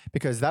Melissa,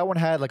 because that one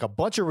had like a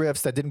bunch of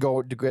riffs that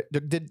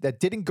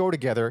didn't go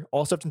together,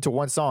 all stuffed into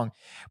one song,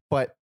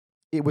 but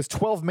it was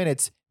 12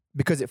 minutes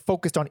because it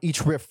focused on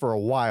each riff for a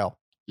while.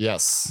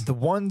 Yes, The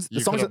you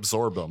songs can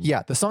absorb them.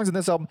 yeah, the songs in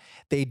this album,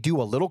 they do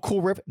a little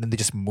cool riff and then they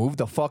just move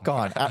the fuck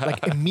on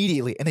like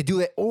immediately, and they do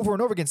that over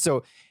and over again.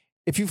 So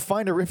if you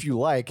find a riff you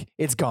like,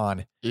 it's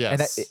gone. Yes,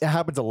 And it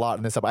happens a lot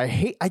in this album.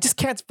 I just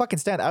can't fucking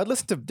stand it. I would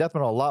listen to death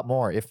metal a lot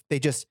more if they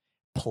just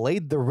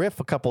played the riff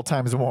a couple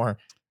times more.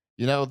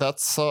 you know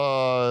that's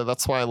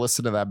why I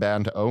listen to that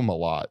band Ohm a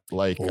lot.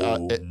 Like,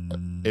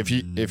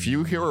 if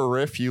you hear a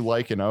riff you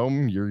like in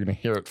Ohm, you're gonna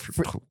hear it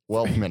for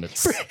 12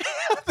 minutes.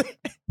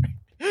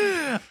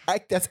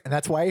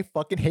 That's why I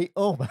fucking hate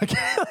Ohm.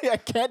 I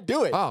can't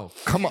do it. Oh,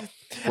 come on.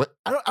 What?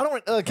 I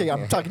don't. Okay,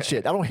 I'm talking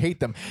shit. I don't hate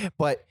them,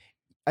 but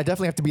I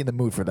definitely have to be in the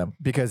mood for them,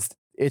 because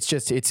it's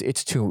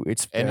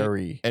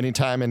very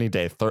Anytime, any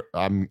day.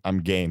 I'm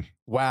game.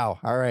 wow.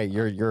 All right,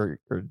 you're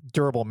a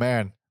durable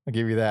man. I'll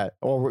give you that.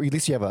 Or at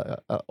least you have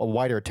a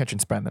wider attention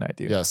span than I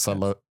do. Yes, I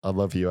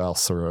love you, Al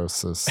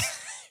Cirrhosis.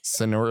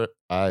 Cisneros,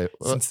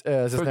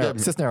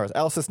 Cisneros,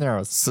 Al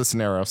Cisneros.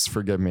 Cisneros,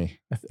 forgive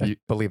me. I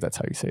believe that's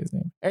how you say his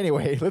name.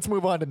 Anyway, let's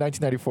move on to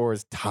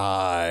 1994's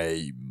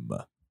Time.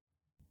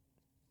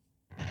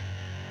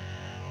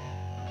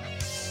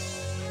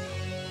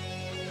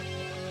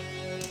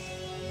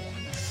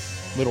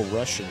 Little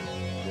Russian.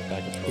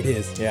 Back and forth. It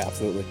is. Yeah,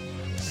 absolutely.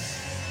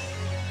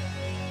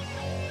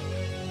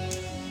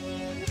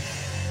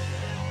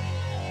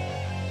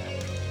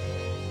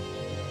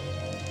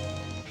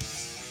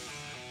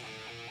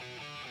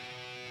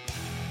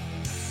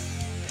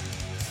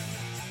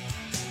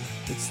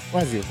 It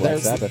reminds me of Black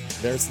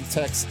Sabbath. There's the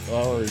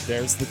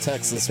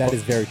Texas. That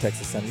is very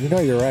Texas sounding. You know,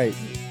 you're right.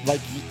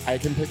 Like, I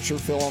can picture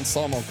Phil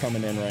Anselmo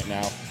coming in right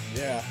now.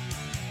 Yeah.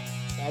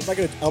 I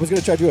was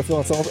gonna try to do a Phil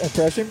Anselmo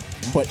impression,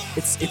 but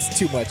it's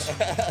too much.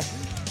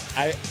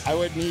 I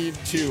would need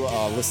to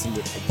listen to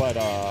it, but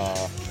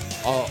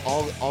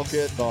I'll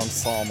get the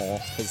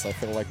ensemble because I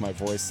feel like my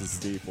voice is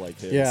deep like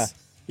his. Yeah.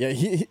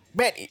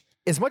 Man,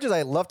 as much as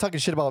I love talking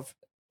shit about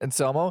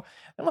Anselmo,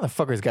 that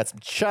motherfucker's got some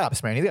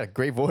chops, man. He's got a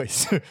great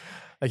voice.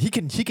 Like he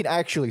can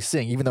actually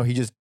sing, even though he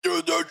just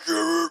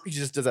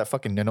does that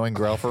fucking annoying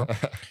growl for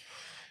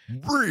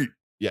him.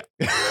 Yeah,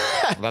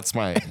 that's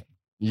my.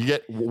 You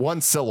get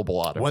one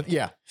syllable out of it.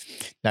 Yeah,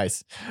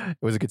 nice. It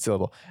was a good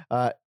syllable.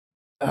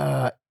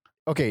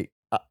 Okay,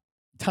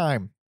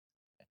 Time.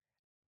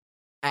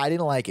 I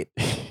didn't like it.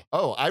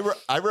 Oh,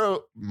 I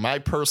wrote my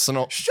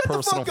personal. Shut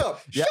personal, the fuck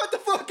up. Yeah. Shut the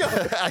fuck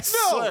up. I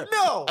swear.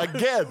 No.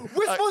 Again.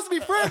 We're supposed to be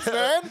friends,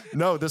 man.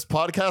 No, this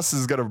podcast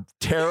is gonna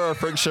tear our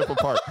friendship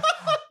apart.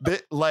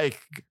 Like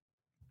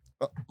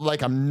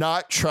I'm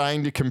not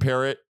trying to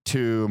compare it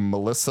to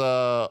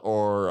Melissa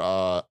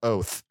or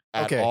Oath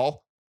at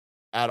all.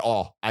 At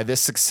all. I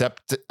just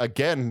accept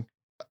again.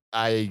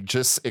 I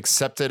just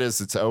accept it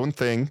as its own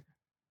thing.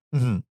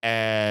 Mm-hmm.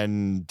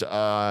 And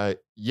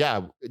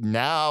yeah,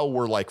 now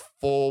we're like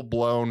full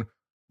blown,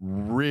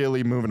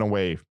 really moving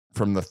away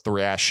from the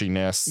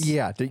thrashiness.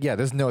 Yeah,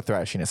 there's no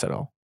thrashiness at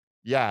all.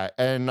 Yeah,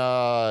 and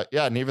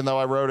and even though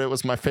I wrote it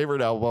was my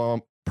favorite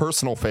album,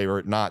 personal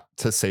favorite, not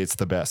to say it's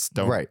the best.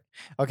 Right.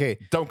 Okay.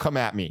 Don't come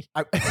at me.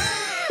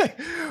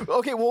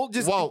 Okay, well,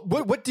 just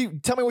what do you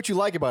tell me what you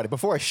like about it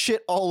before I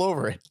shit all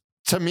over it?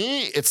 To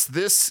me, it's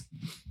this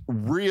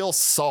real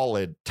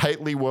solid,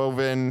 tightly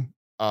woven,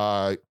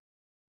 I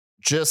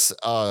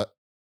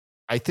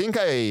think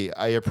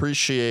I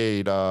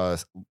appreciate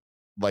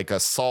like a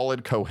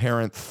solid,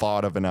 coherent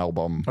thought of an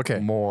album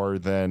more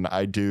than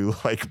I do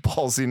like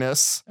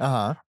ballsiness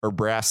or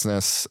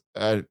brassness.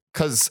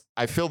 Because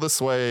I feel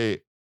this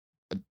way.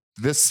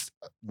 This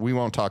we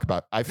won't talk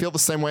about. I feel the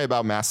same way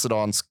about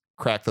Mastodon's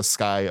 "Crack the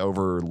Sky"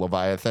 over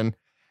Leviathan,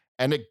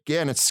 and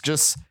again,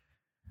 that's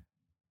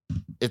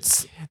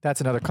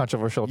another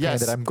controversial opinion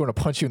that I'm going to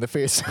punch you in the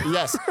face.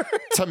 Yes,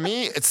 to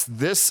me, it's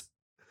this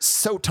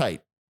so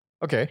tight.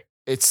 Okay,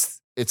 it's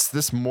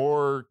this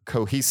more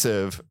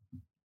cohesive,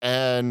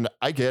 and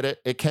I get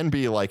it. It can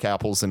be like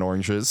apples and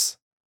oranges,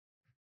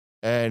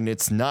 and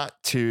it's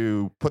not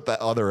to put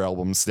the other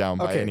albums down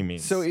by any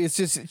means. So it's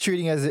just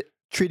treating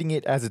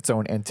it as its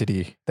own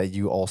entity that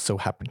you also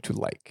happen to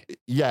like.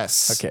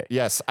 Yes. Okay.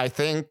 Yes, I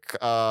think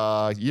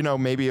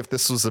maybe if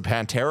this was a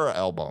Pantera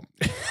album,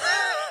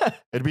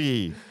 it'd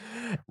be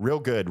real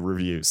good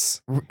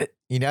reviews.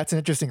 That's an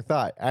interesting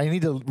thought. I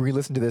need to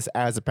re-listen to this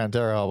as a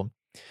Pantera album,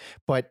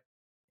 but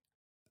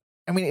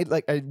I mean,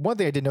 one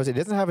thing I did notice, it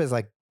doesn't have as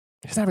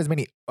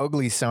many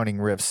ugly sounding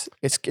riffs.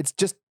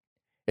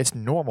 It's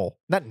normal,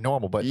 not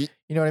normal, but you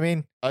know what I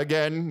mean?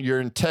 Again, you're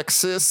in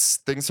Texas.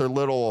 Things are a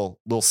little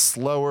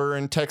slower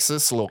in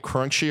Texas, a little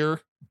crunchier.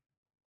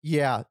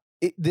 Yeah.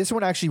 This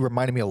one actually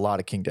reminded me a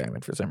lot of King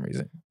Diamond for some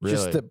reason. Really?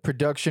 Just the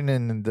production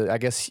and I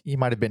guess he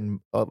might have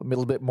been a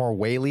little bit more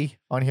waily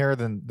on here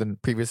than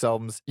previous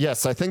albums.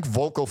 Yes, I think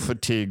vocal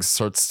fatigue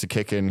starts to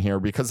kick in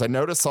here because I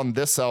notice on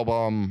this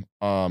album,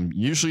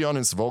 usually on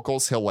his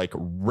vocals, he'll like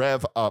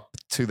rev up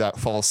to that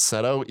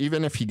falsetto,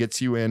 even if he gets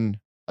you in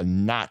a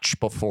notch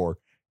before.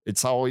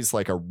 It's always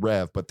like a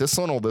rev, but this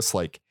one will just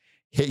like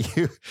hit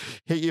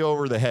you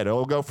over the head.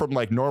 It'll go from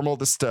like normal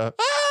to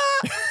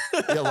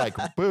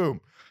like boom.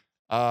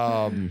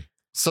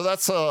 So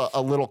that's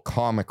a little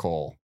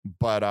comical,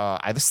 but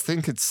I just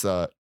think it's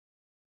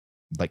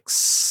like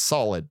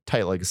solid,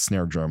 tight like a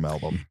snare drum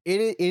album.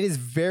 It is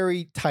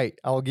very tight.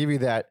 I'll give you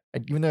that.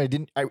 Even though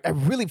I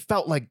really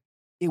felt like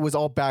it was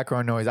all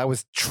background noise. I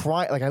was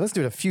trying, I listened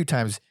to it a few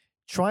times,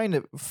 trying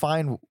to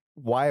find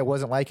why I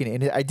wasn't liking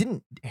it, and I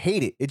didn't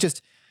hate it. It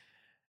just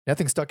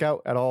nothing stuck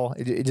out at all.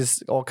 It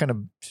just all kind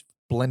of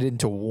blended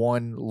into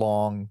one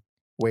long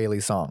waily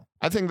song.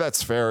 I think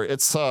that's fair.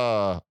 It's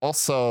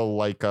also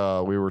like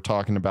we were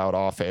talking about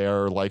off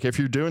air. Like if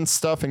you're doing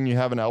stuff and you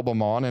have an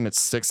album on and it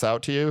sticks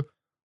out to you,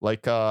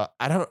 like I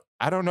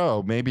don't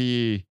know.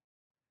 Maybe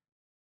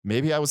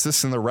I was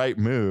just in the right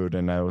mood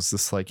and I was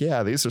just like,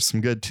 yeah, these are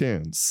some good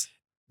tunes.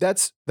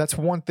 That's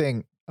one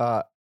thing.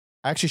 I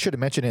actually should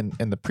have mentioned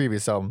in the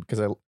previous album because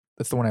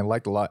that's the one I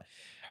liked a lot.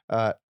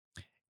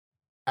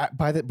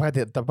 By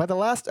the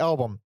last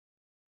album,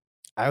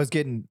 I was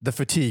getting the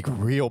fatigue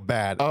real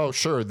bad. Oh,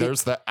 sure.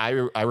 There's that.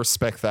 I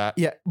respect that.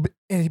 Yeah,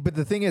 but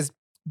the thing is,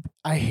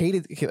 I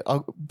hated.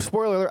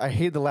 Spoiler alert! I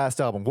hated the last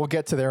album. We'll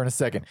get to there in a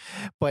second.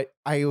 But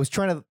I was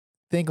trying to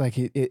think, like,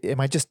 am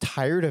I just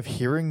tired of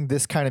hearing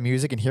this kind of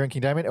music and hearing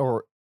King Diamond,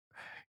 or,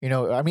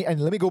 I mean, and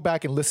let me go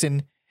back and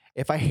listen.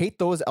 If I hate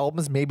those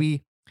albums,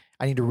 maybe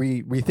I need to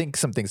rethink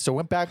some things. So I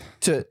went back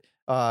to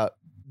the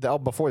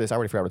album before this. I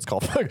already forgot what it's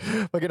called.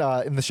 Like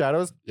In the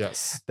Shadows.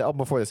 Yes. The album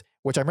before this,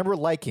 which I remember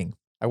liking.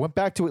 I went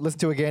back to it,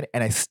 listened to it again,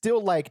 and I still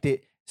liked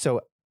it.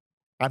 So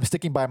I'm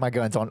sticking by my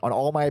guns on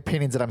all my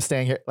opinions that I'm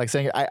saying here.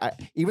 I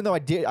even though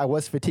I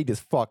was fatigued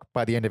as fuck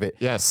by the end of it.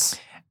 Yes.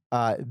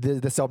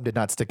 This album did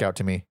not stick out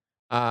to me.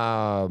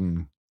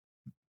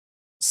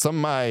 Some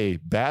of my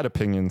bad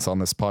opinions on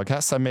this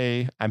podcast, I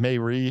may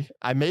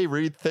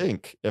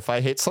rethink. If I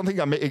hate something,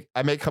 I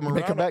may come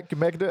around. Come back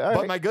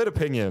but my good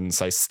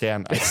opinions, I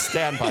stand by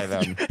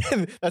them.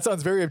 That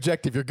sounds very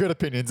objective. Your good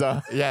opinions, huh?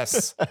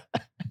 Yes.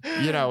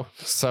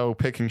 So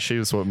pick and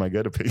choose what my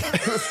good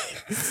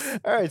opinions.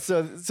 All right,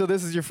 so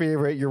this is your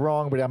favorite. You're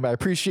wrong, but I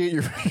appreciate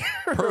your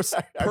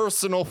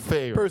personal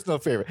favorite. Personal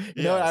favorite.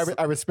 You know what?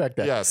 I respect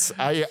that. Yes,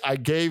 I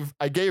gave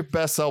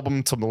best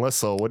album to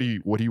Melissa. What do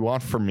you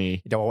want from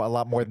me? You don't want a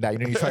lot more than that. You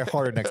need to try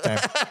harder next time.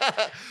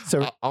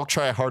 So I'll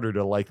try harder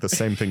to like the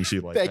same things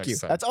you like. Thank you.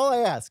 Time. That's all I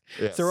ask.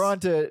 Yes. So we're on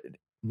to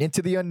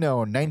Into the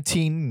Unknown,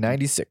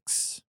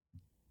 1996.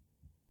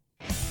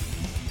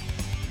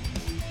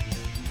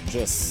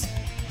 just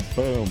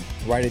boom,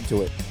 Right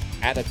into it.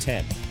 out of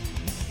 10.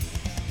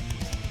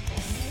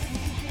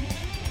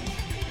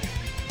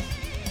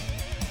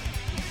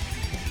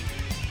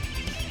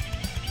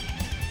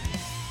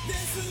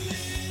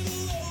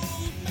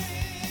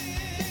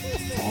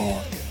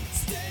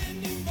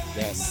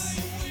 Yes.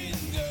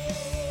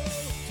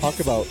 Talk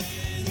about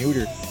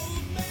neutered.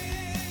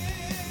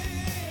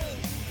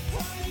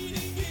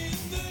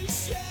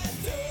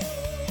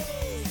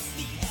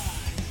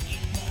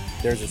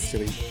 There's a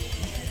silly.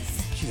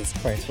 Jesus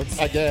Christ! What's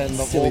Again,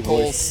 the silly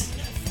vocals.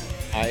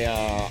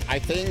 I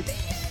think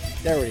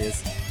There he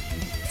is.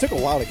 Took a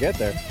while to get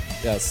there.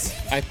 yes.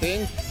 I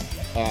think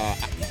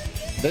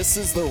this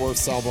is their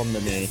worst album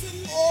to me.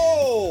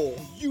 Oh,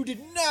 you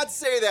did not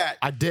say that.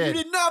 I did.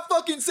 You did not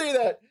fucking say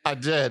that. I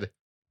did.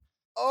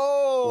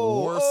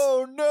 Oh, Worst-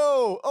 oh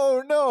no,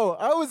 oh no.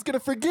 I was gonna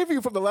forgive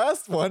you from the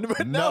last one,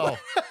 but No,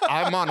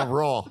 I'm on a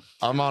roll.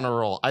 I'm on a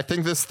roll. I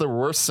think this is the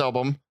worst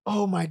album.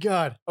 Oh my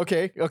god.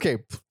 Okay, okay.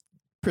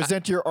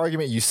 Present your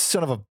argument, you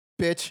son of a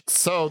bitch.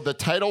 So the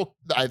title,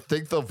 I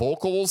think the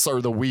vocals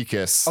are the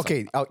weakest.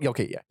 Okay,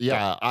 okay, yeah.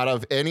 Yeah, out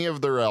of any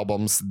of their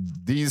albums,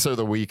 these are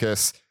the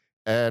weakest,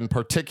 and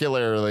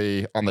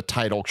particularly on the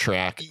title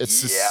track.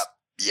 It's just,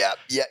 yeah,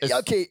 It's-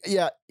 okay,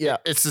 yeah.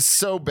 it's just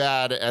so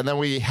bad. And then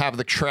we have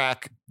the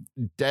track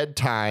Dead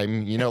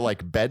Time, you know,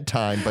 like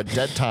bedtime, but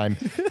dead time.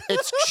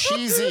 It's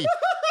cheesy.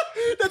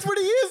 That's what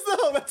he is,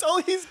 though. That's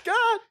all he's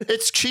got.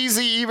 It's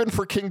cheesy even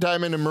for King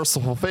Diamond and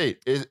Merciful Fate.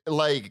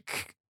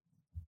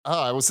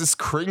 I was just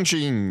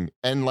cringing,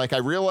 and like I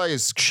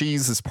realized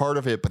cheese is part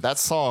of it, but that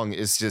song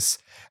is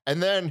just.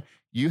 And then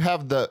you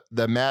have the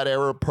Mad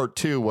Arab Part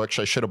 2, which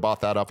I should have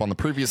bought that up on the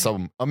previous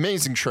album.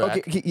 Amazing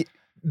track. Okay,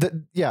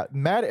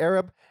 Mad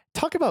Arab.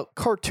 Talk about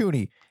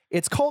cartoony.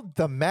 It's called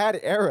the Mad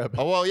Arab.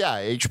 Oh well, yeah.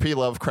 H.P.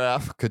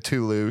 Lovecraft,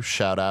 Cthulhu,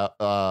 shout out.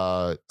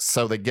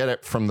 So they get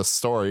it from the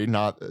story,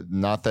 not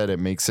that it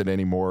makes it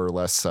any more or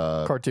less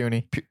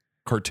Cartoony.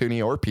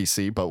 cartoony or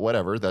PC, but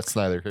whatever. That's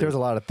neither here. There's a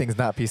lot of things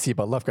not PC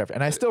about Lovecraft,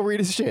 and I still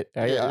read his shit.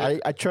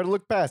 I try to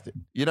look past it.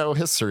 You know,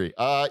 history.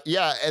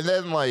 Yeah, and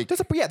then like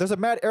There's a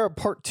Mad Arab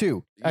Part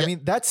 2. I Yeah.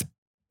 mean, that's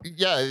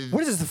yeah.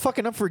 what is this? The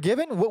fucking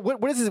Unforgiven?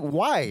 What is this?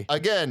 Why?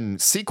 Again,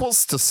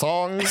 sequels to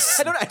songs.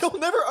 I don't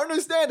never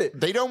understand it.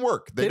 They don't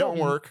work. They don't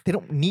work. They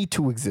don't need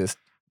to exist.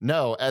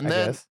 No, and I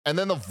then guess.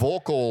 the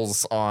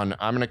vocals on.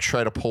 I'm gonna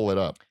try to pull it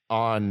up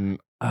on.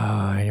 Oh,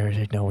 I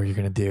already know what you're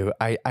gonna do.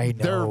 I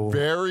They're know.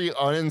 very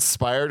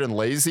uninspired and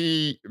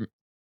lazy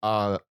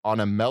on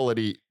a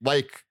melody.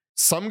 Like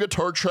some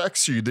guitar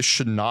tracks you just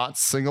should not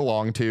sing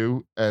along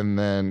to, and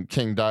then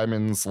King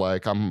Diamond's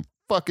like, I'm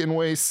fucking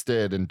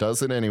wasted and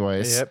does it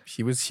anyways. Yep,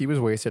 he was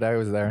wasted. I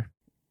was there.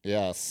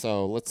 Yeah,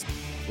 so let's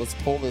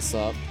pull this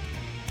up.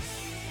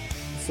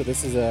 So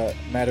this is a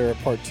matter of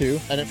part 2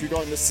 And if you're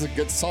going, this is a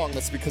good song,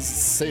 that's because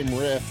it's the same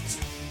riff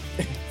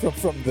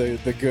from the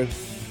good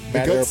The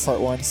matter good of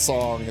part 1.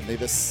 song, and they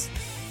just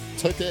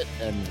took it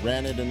and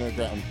ran it into the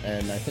ground.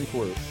 And I think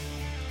we're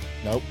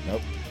nope.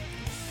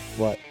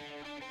 What?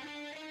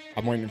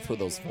 I'm waiting for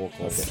those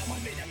vocals.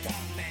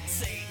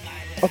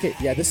 Okay,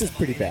 yeah, this is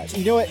pretty bad.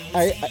 You know what?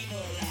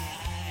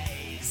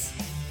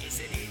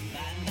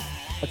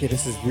 Okay,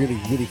 this is really,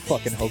 really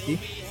fucking hokey.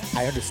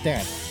 I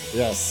understand.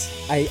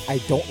 Yes,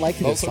 I don't like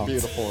this those are song.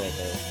 beautiful right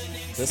there.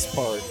 This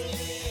part,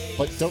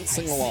 but don't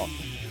sing along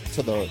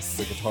to the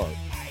guitar.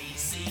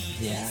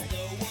 Yeah.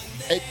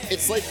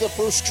 It's like the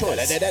first choice.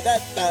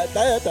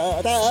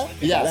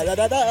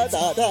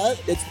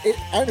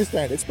 I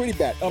understand. It's pretty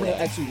bad. I'm gonna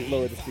actually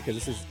lower this because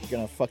this is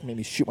gonna fucking make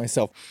me shoot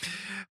myself.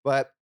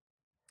 But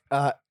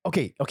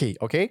okay.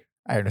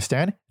 I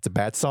understand. It's a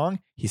bad song.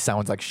 He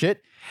sounds like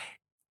shit.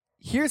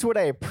 Here's what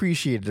I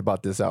appreciated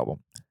about this album.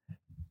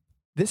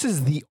 This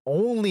is the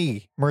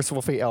only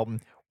Merciful Fate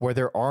album where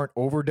there aren't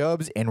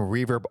overdubs and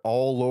reverb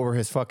all over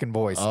his fucking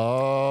voice.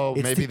 Oh,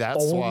 It's maybe the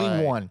that's only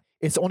why. one.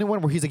 It's the only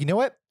one where he's like, you know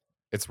what?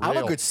 It's real. I'm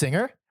a good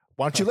singer.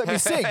 Why don't you let me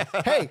sing?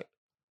 Hey,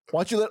 why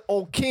don't you let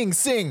old King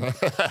sing?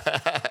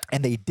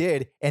 And they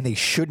did, and they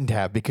shouldn't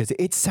have, because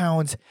it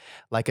sounds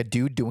like a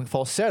dude doing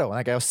falsetto. And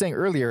like I was saying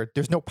earlier,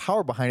 there's no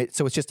power behind it,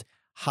 so it's just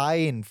high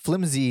and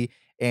flimsy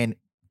and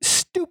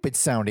stupid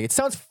sounding. It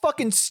sounds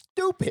fucking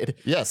stupid.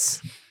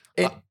 Yes.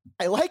 And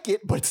I like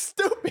it, but it's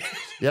stupid.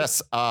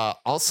 Yes.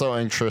 Also,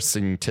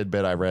 interesting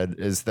tidbit I read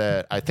is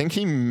that I think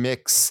he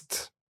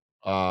mixed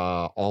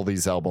all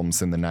these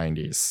albums in the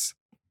 90s.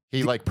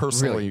 He like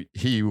personally,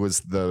 he was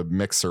the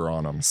mixer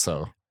on them.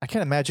 So I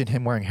can't imagine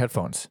him wearing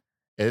headphones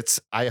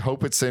I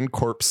hope it's in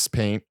corpse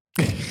paint.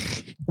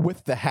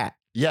 with the hat.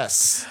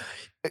 Yes.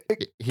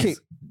 Okay, He's-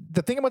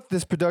 the thing about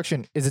this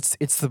production is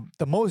it's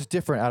the most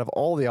different out of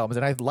all the albums,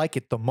 and I like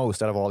it the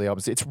most out of all the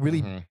albums. It's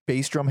really Mhm.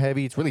 bass drum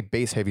heavy. It's really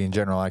bass heavy in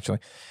general, actually.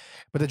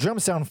 But the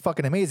drums sound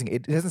fucking amazing.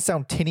 It doesn't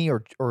sound tinny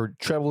or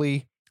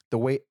trebly the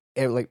way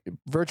like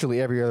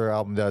virtually every other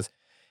album does.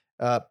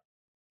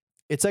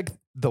 It's like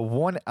the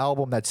one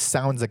album that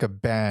sounds like a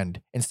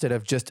band instead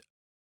of just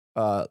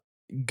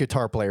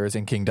guitar players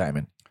in King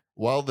Diamond.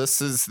 Well, this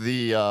is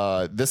the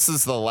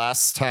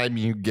last time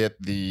you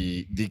get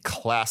the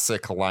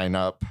classic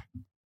lineup,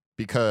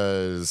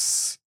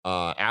 because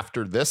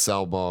after this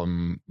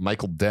album,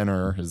 Michael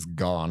Denner is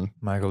gone.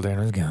 Michael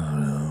Danner's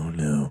gone. Oh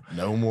no.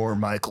 No more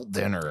Michael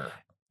Denner.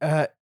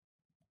 As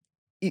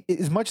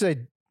much as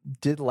I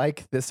did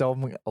like this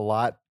album a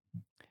lot,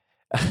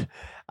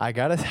 I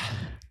gotta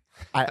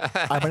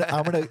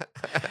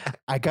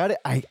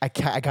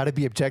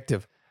be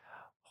objective.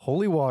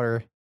 Holy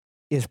Water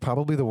is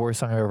probably the worst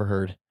song I've ever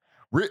heard.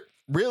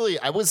 Really,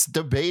 I was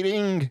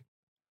debating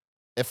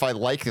if I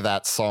like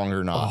that song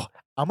or not. Oh,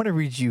 I'm gonna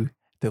read you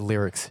the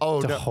lyrics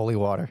to no. Holy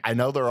Water. I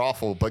know they're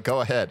awful, but go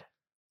ahead.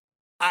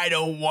 I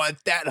don't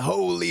want that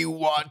holy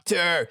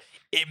water.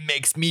 It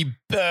makes me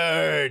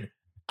burn.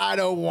 I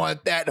don't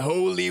want that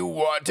holy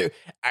water.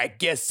 I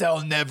guess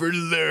I'll never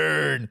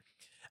learn.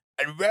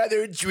 I'd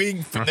rather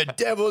drink from the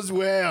devil's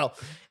well,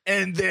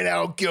 and then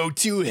I'll go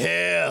to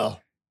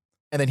hell.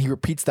 And then he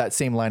repeats that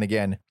same line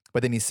again,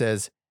 but then he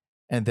says,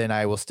 and then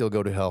I will still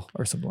go to hell,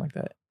 or something like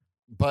that.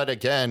 But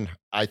again,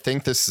 I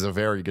think this is a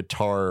very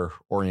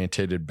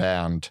guitar-orientated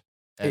band.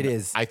 It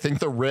is. I think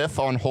the riff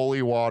on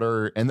Holy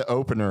Water and the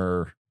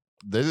opener,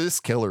 they're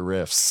just killer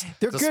riffs.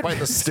 They're despite good.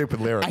 the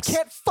stupid lyrics. I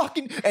can't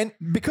fucking, and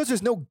because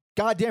there's no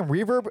goddamn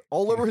reverb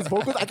all over his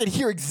vocals, I can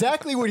hear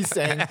exactly what he's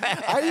saying.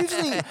 I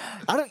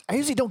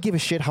usually don't give a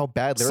shit how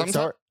bad lyrics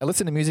are. I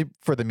listen to music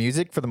for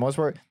the most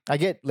part. I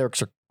get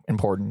lyrics are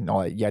important and all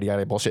that yada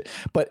yada bullshit.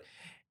 But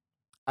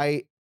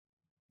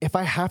if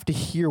I have to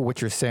hear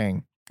what you're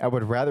saying, I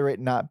would rather it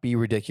not be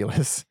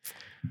ridiculous,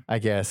 I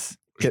guess.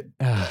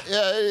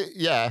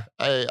 Yeah,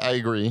 I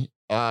agree.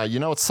 You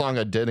know what song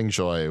I did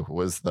enjoy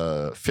was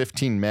the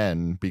 15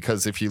 Men,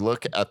 because if you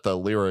look at the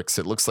lyrics,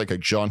 it looks like a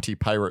jaunty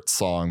pirate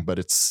song, but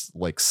it's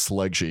like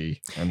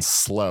sludgy and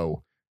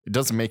slow. It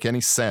doesn't make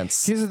any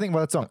sense. Here's the thing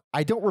about that song.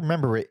 I don't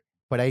remember it,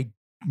 but I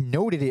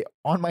noted it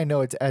on my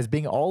notes as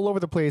being all over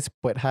the place,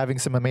 but having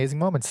some amazing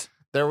moments.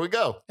 There we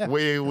go. Yeah.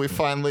 We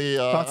finally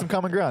Found some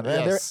common ground.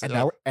 yes, and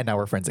yeah. now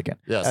we're friends again.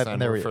 Yes, And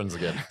and there we're we go. friends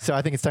again. So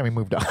I think it's time we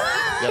moved on.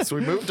 Yes,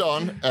 we moved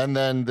on, and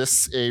then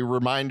a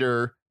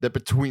reminder that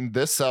between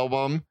this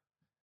album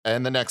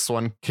and the next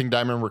one, King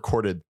Diamond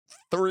recorded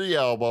 3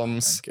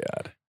 albums.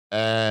 God.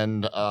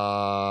 And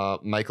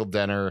Michael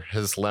Denner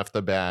has left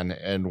the band,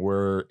 and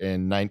we're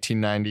in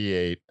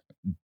 1998,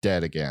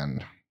 dead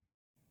again.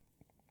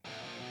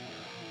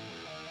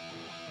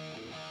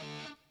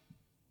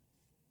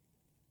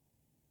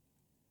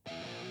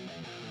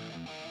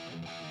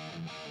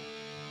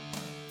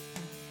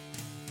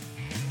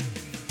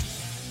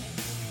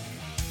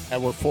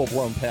 And we're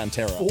full-blown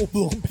Pantera.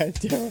 Full-blown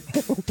Pantera.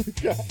 Oh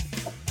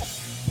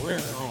my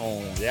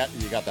god. Yeah,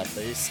 you got that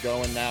bass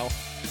going now.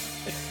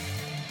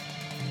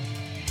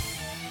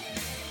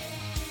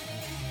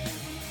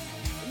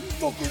 You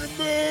talking to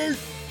me?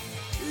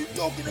 You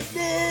talking to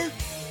me?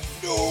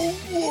 No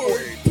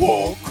way,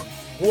 punk.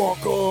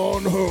 Walk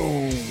on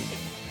home.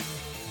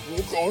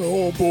 Walk on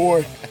home,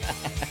 boy.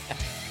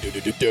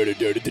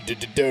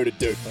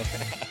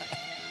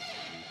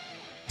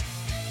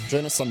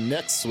 Join us on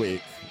next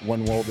week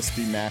when we'll just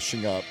be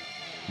mashing up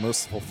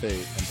Merciful Fate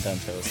and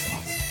Pantera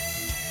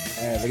songs.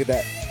 And look at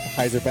that. The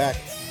highs are back.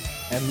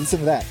 And listen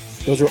to that.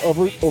 Those are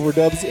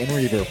overdubs and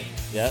reverb.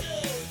 Yep.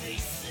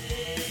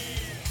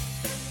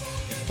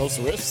 Those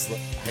riffs,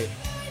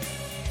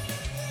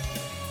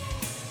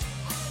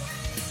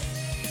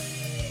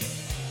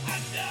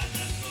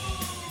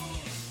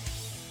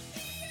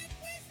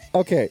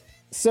 Okay.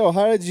 So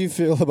how did you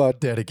feel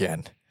about Dead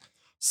again.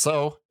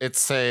 So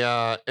it's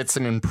an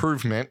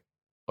improvement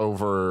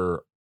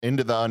over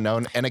Into the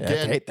Unknown, and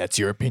again, Okay, that's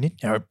your opinion.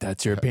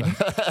 That's your opinion.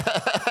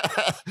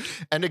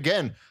 and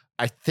again,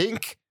 I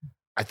think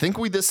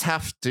we just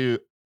have to.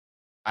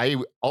 I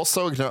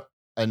also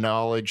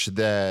acknowledge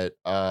that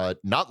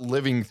not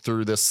living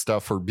through this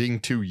stuff or being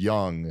too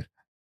young,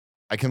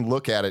 I can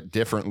look at it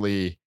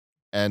differently,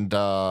 and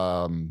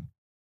I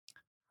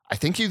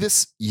think you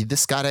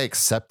just gotta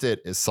accept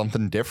it as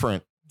something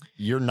different.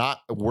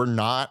 We're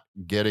not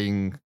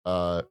getting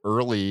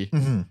early.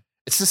 Mhm.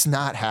 It's just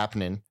not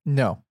happening.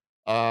 No.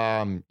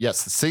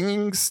 Yes, the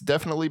singing's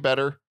definitely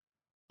better.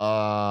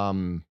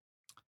 That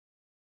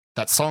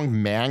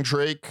song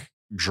Mandrake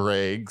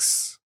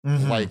drags.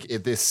 Mhm. Like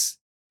it's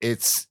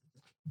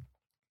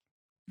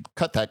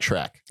cut that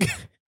track.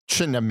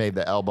 Shouldn't have made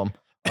the album.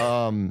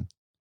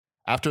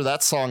 After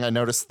that song, I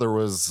noticed there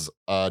was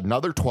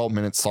another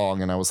 12-minute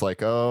song, and I was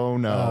like, oh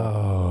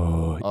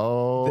no.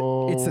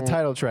 It's the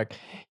title track.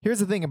 Here's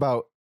the thing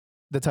about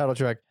the title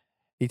track,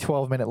 the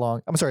 13-minute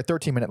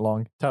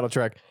long title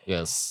track.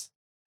 Yes.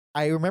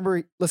 I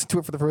remember listening to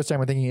it for the first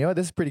time and thinking,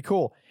 this is pretty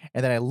cool.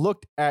 And then I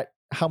looked at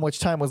how much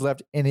time was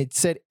left, and it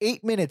said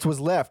 8 minutes was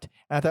left.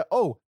 And I thought,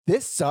 oh,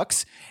 this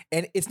sucks.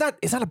 And it's not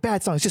a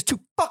bad song. It's just too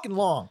fucking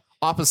long.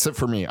 Opposite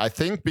for me. I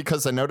think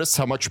because I noticed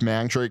how much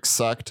Mandrake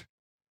sucked,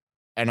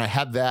 and I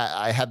had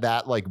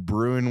that like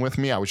brewing with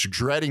me. I was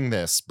dreading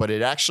this, but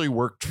it actually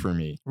worked for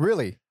me.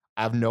 Really?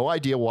 I have no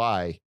idea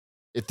why.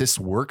 If this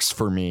works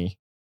for me,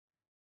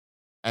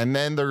 And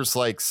then there's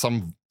like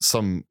some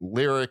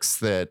lyrics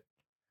that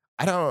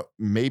I don't,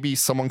 maybe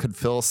someone could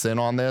fill us in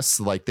on this.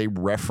 Like they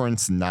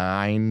reference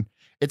 9.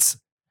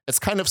 It's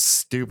kind of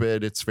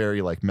stupid. It's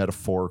very like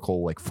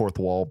metaphorical, like fourth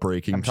wall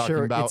breaking. I'm talking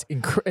sure about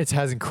it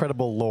has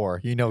incredible lore.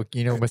 You know,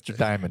 Mr.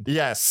 Diamond.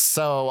 yes.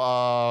 So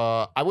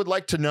I would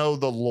like to know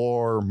the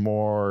lore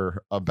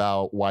more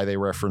about why they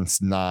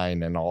reference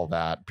 9 and all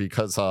that,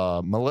 because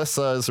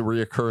Melissa is a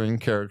reoccurring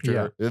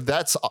character.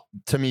 That's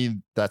to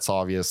me, that's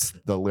obvious,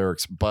 the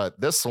lyrics. But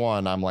this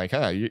one, I'm like,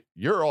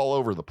 you're all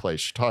over the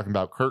place. You're talking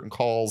about curtain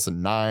calls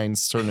and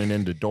 9s turning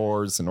into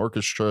doors and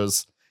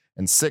orchestras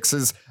and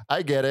 6s.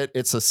 I get it.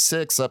 It's a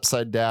 6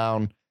 upside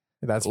down.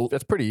 That's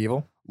pretty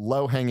evil.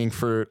 Low hanging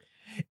fruit.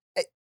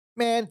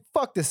 Man,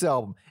 fuck this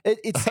album.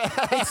 It's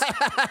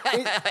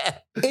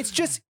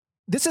just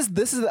this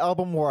is the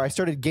album where I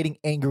started getting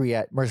angry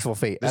at Merciful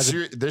Fate. This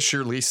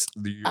your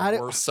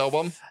worst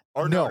album?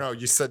 Or no,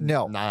 you said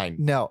no, 9.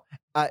 No,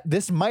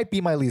 this might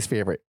be my least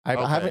favorite.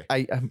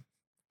 It's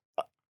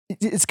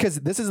because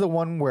this is the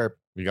one where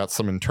you got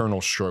some internal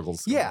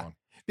struggles going on.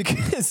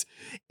 Because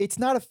it's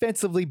not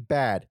offensively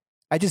bad.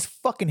 I just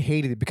fucking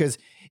hated it because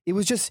it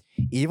was just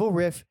evil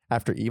riff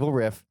after evil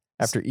riff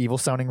after evil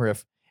sounding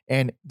riff,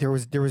 and there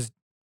wasn't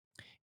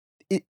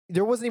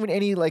even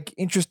any like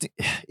interesting.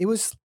 It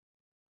was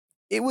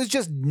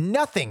just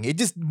nothing.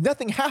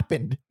 Nothing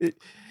happened.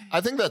 I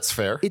think that's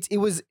fair. It's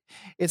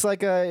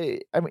like I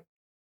mean,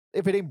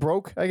 if it ain't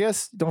broke, I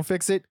guess don't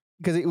fix it,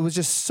 because it was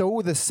just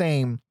so the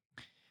same.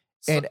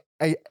 And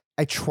I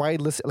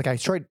tried listening. Like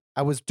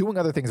I was doing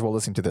other things while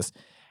listening to this,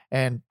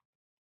 and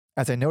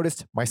as I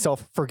noticed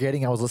myself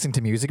forgetting I was listening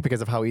to music because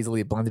of how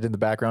easily it blended in the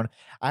background,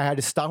 I had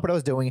to stop what I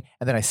was doing,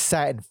 and then I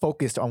sat and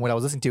focused on what I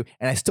was listening to,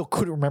 and I still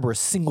couldn't remember a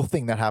single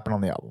thing that happened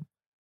on the album.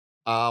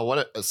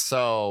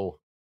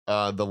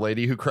 The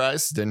Lady Who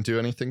Cries didn't do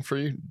anything for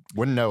you?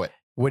 Wouldn't know it.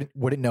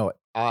 Wouldn't know it.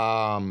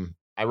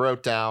 I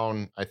wrote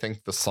down, I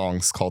think the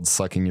song's called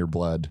Sucking Your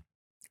Blood.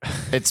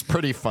 It's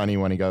pretty funny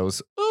when he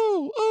goes,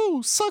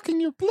 ooh, sucking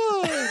your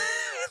blood.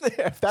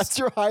 If that's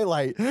your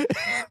highlight,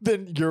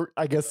 then you're,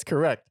 I guess,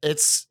 correct.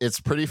 It's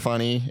pretty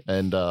funny,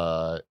 and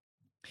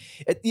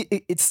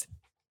it's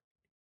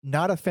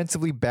not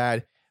offensively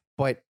bad,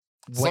 but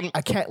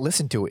I can't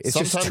listen to it. It's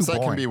just too boring. Sometimes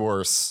that can be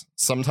worse.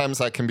 Sometimes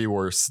that can be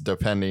worse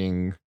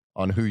depending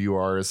on who you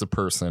are as a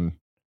person.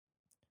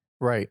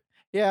 Right.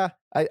 Yeah,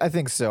 I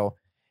think so.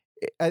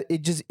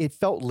 It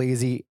felt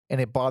lazy,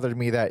 and it bothered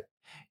me that,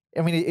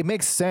 I mean, it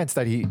makes sense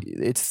that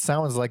it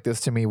sounds like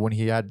this to me when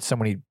he had so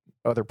many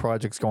other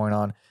projects going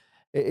on.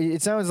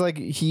 It sounds like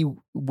he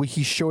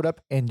showed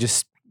up and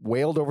just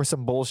wailed over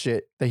some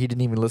bullshit that he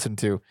didn't even listen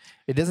to.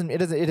 It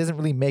doesn't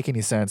really make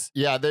any sense.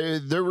 Yeah,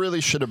 there really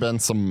should have been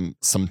some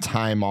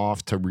time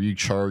off to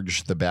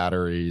recharge the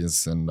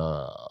batteries and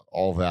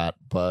all that.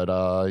 But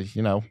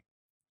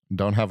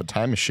don't have a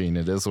time machine.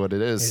 It is what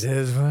it is. It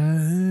is what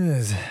it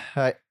is.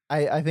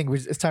 I think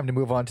it's time to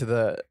move on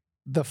to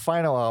the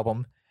final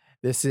album.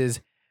 This is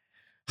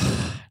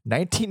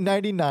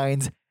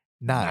 1999's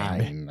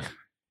 9.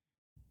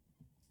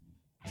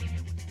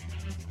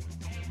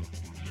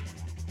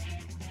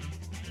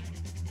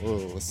 Whoa,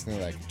 listen to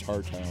that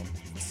guitar tone.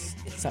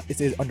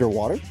 Is it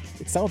underwater?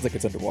 It sounds like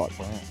it's underwater.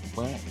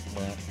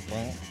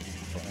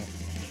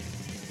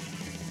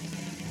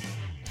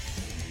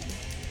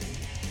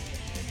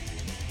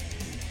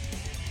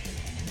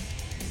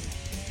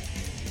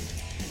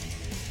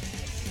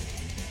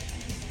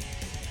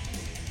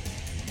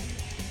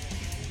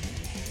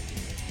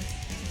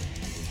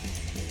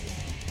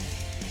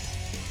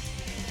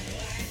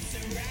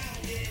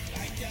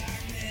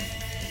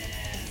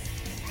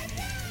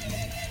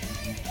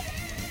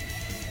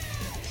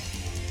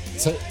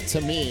 To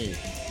me,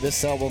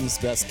 this album's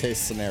best case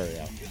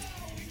scenario.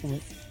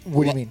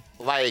 What do you mean?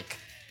 Like,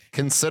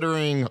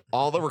 considering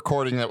all the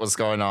recording that was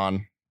going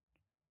on,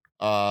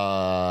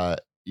 the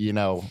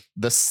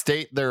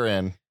state they're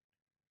in.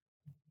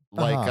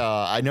 Like,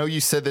 I know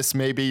you said this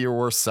may be your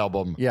worst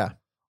album. Yeah.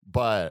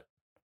 But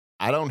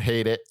I don't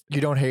hate it.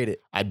 You don't hate it.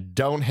 I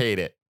don't hate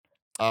it.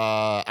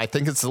 I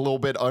think it's a little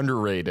bit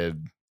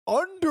underrated.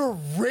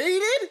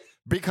 Underrated?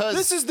 Because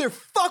this is their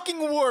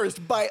fucking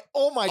worst by,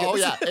 oh my god. Oh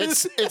yeah,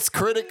 it's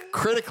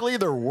critically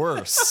their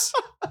worst.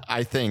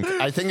 I think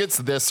it's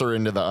this or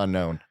Into the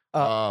Unknown.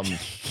 I'll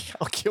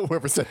kill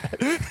whoever said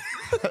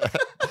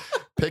that.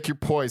 Pick your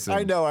poison.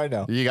 I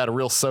know. You got a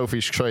real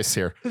Sophie's choice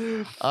here.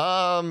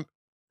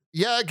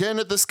 Yeah,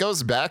 again, this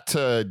goes back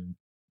to,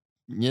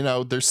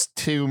 there's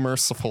 2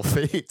 Merciful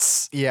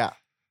Fates. Yeah.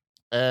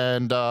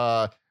 And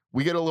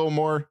we get a little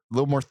more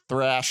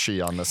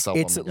thrashy on this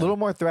album. It's a little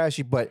more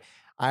thrashy, but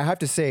I have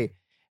to say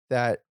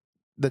that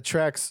the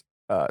tracks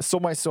Soul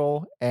My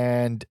Soul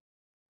and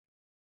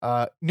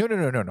no.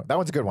 That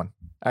one's a good one.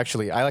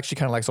 Actually, I actually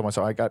kind of like Soul My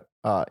Soul. I got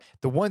the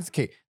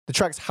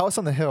tracks House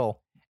on the Hill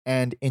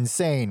and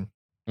Insane.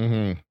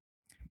 Mm-hmm.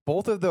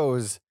 Both of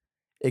those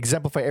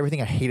exemplify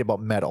everything I hate about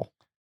metal.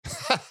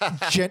 I'm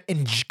going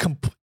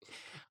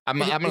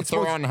to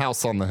throw on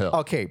House on the Hill.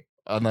 Okay.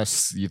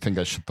 Unless you think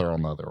I should throw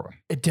on the other one.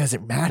 It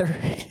doesn't matter.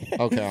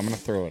 Okay, I'm gonna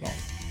throw it on.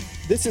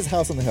 This is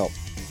House on the Hill.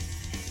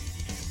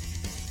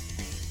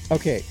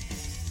 Okay.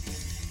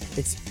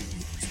 It's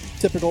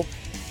typical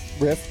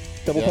riff,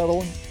 double Yep.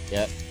 pedal,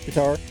 Yep.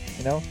 guitar,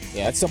 you know?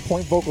 Yeah. At some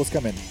point, vocals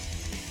come in.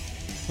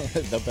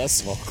 The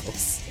best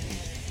vocals.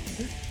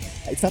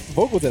 It's not the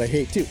vocals that I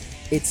hate, too.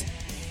 It's,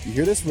 you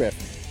hear this riff,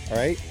 all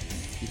right?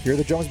 You hear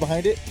the drums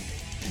behind it,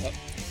 Yep.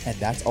 and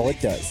that's all it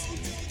does.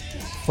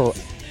 For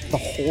the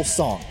whole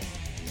song.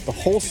 The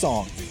whole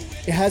song.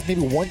 It has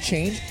maybe one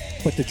change,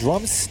 but the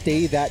drums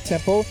stay that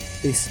tempo,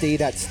 they stay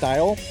that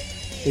style,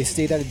 they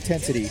stay that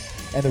intensity.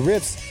 And the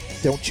riffs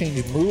don't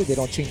change mood, they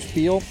don't change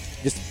feel,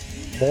 just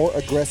more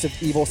aggressive,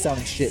 evil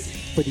sounding shit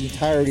for the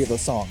entirety of the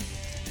song.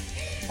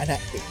 And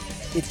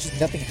it's just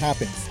nothing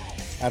happens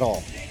at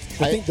all.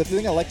 The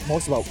thing I like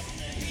most about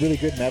really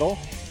good metal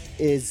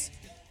is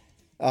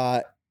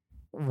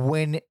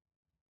When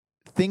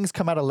things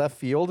come out of left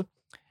field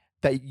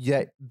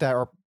that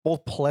are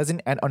both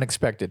pleasant and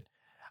unexpected.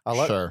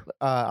 Sure.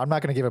 I'm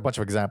not going to give a bunch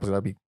of examples.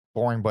 That'd be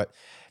boring, but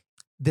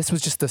this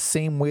was just the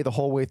same way the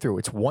whole way through.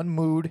 It's one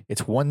mood.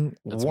 It's one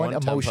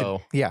emotion.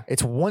 tempo. Yeah,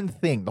 it's one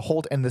thing.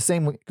 And the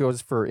same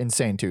goes for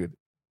Insane too.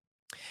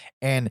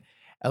 And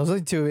I was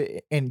listening to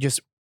it and just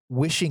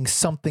wishing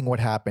something would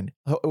happen,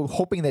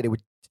 hoping that it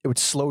would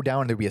slow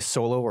down and there'd be a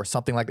solo or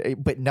something like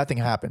that. But nothing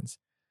happens.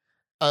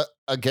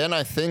 Again,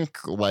 I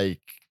think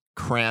like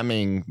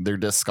cramming their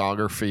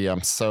discography,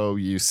 I'm so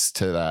used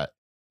to that.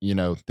 You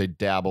know, they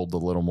dabbled a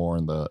little more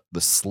in the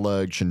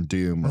sludge and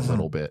doom a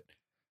little bit.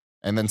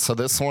 And then so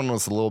this one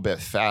was a little bit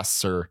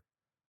faster.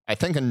 I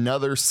think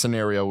another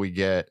scenario we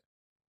get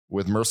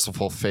with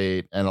Merciful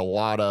Fate and a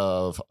lot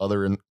of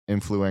other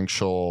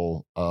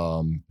influential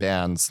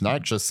bands,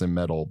 not just in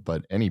metal,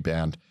 but any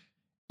band,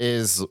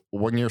 is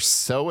when you're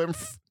so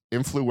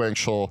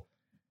influential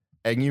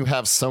and you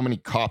have so many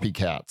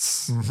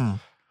copycats,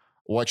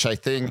 which I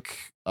think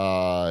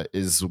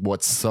is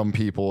what some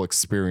people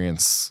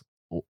experience,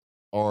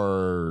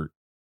 or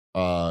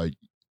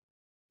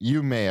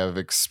you may have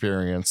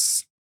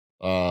experienced.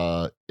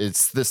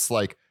 It's this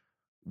like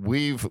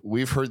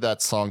we've heard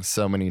that song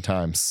so many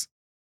times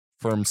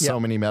from so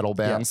many metal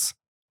bands,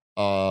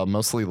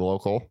 mostly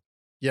local.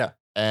 Yeah.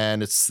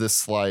 And it's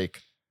this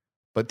like,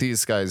 but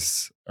these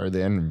guys are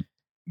the enemy.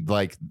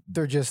 Like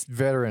They're just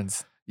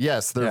veterans.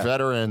 yes, they're Yeah.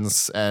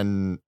 veterans,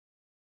 and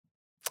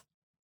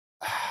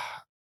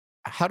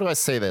how do I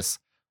say this?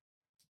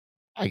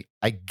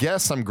 I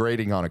guess I'm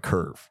grading on a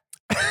curve.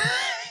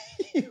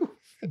 You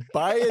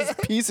biased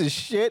piece of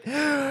shit.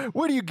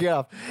 What do you get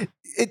off?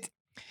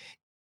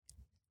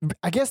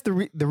 I guess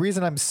the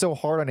reason I'm so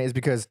hard on it is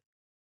because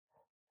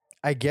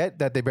I get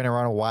that they've been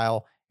around a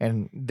while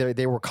and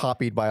they were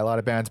copied by a lot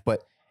of bands,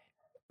 but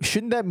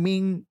shouldn't that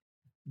mean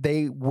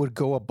they would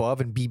go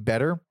above and be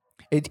better?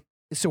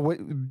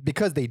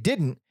 Because they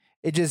didn't,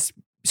 it just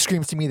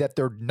screams to me that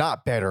they're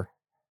not better.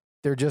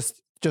 They're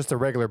just a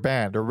regular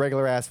band, a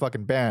regular ass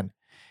fucking band.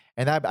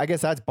 And I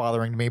guess that's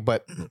bothering me,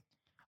 but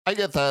I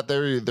get that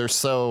they're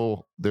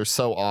so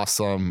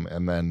awesome,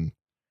 and then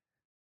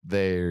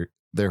they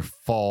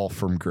fall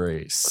from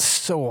grace.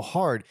 so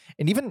hard.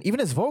 And even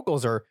his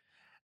vocals are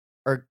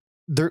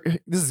they're,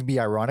 this is be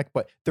ironic,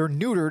 but they're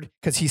neutered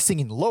because he's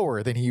singing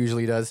lower than he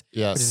usually does,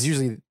 Yes, which is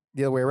usually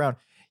the other way around.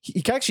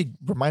 He actually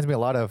reminds me a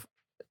lot of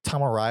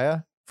Tom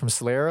Araya from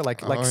Slayer,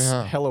 like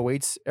yeah. Hell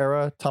Awaits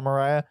era Tom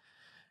Araya,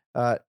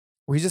 where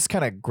he's just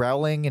kind of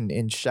growling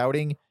and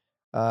shouting.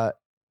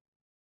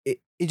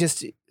 It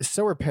just is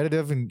so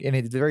repetitive and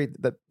it's very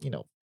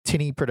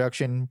tinny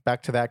production,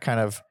 back to that kind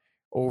of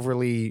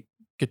overly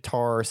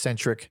guitar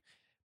centric,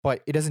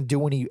 but it doesn't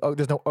do any.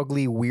 There's no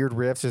ugly weird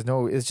riffs.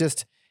 It's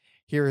just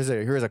here's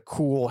a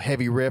cool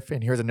heavy riff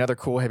and here's another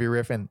cool heavy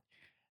riff, and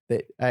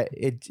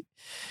it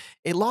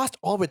lost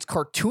all of its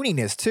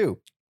cartooniness too.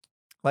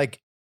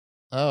 Like,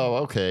 oh,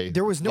 okay.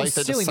 there was no Like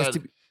silliness.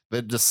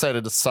 they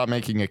decided to stop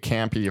making a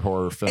campy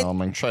horror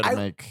film and try to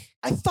make.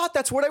 I thought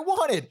that's what I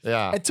wanted.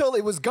 Yeah. Until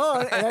it was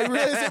gone and I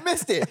realized I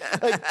missed it.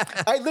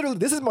 Like, I literally,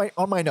 this is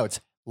on my notes.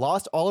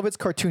 Lost all of its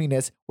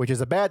cartooniness, which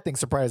is a bad thing,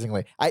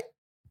 surprisingly. I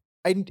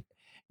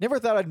never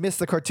thought I'd miss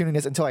the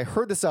cartooniness until I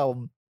heard this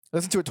album,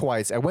 listened to it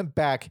twice. I went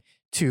back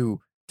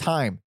to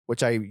Time,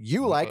 which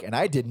you like and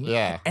I didn't.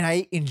 Yeah. And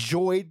I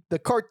enjoyed the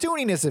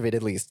cartooniness of it,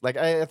 at least. Like,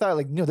 I thought,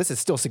 like, this is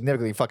still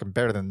significantly fucking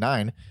better than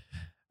 9.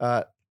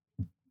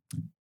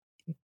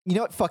 You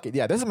know what? Fuck it.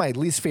 Yeah, this is my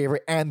least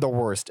favorite and the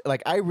worst.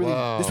 Like, this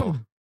Whoa.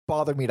 one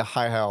bothered me to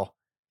high hell.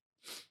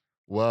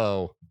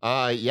 Whoa.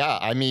 Yeah.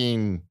 I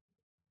mean,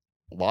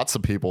 lots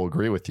of people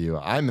agree with you.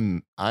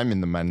 I'm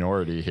in the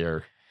minority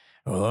here.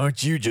 Well,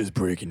 aren't you just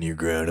breaking new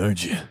ground,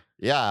 aren't you?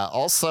 Yeah.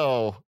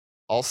 Also,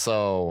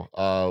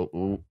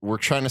 we're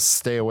trying to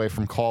stay away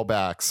from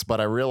callbacks,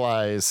 but I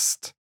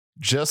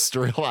just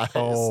realized.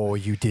 Oh,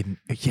 you didn't.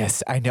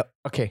 Yes, I know.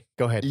 Okay,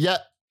 go ahead. Yeah.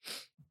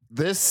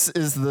 This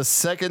is the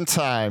second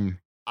time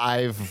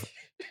I've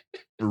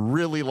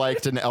really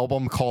liked an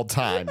album called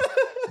Time.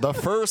 The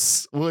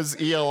first was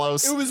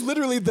ELO's. It was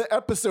literally the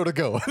episode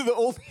ago. The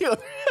only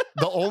other.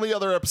 The only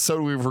other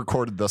episode we've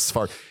recorded thus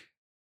far.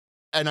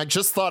 And I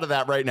just thought of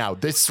that right now.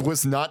 This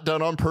was not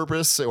done on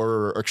purpose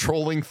or a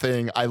trolling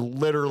thing. I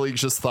literally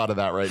just thought of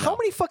that right now. How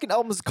many fucking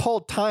albums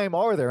called Time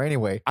are there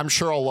anyway? I'm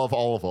sure I'll love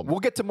all of them.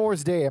 We'll get to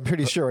Moore's Day, I'm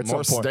pretty sure, at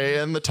More some point.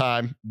 stay in the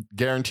time,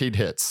 guaranteed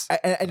hits.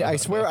 And I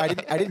swear I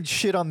didn't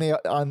shit on the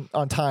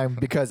on Time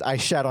because I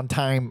shat on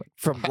Time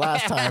from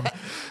last time.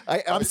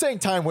 I'm saying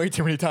Time way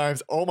too many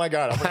times. Oh my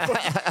god, I'm gonna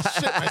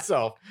fucking shit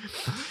myself.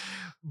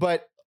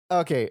 But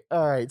okay,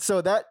 all right.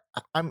 So that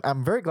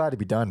I'm very glad to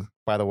be done.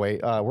 By the way,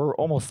 we're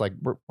almost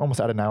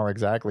at an hour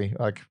exactly.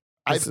 Like,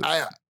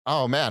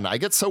 Oh man, I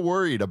get so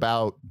worried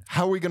about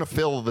how are we gonna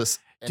fill this,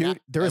 dude.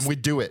 and we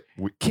do it.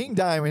 King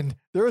Diamond.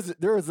 There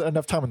is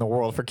enough time in the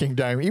world for King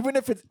Diamond, even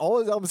if it's all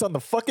his albums sound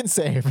the fucking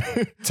same.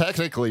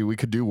 Technically, we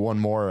could do one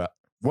more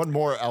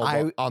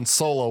album on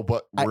solo,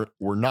 but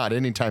we're not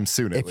anytime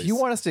soon. If you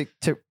want us to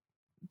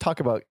talk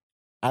about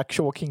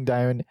actual King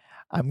Diamond,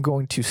 I'm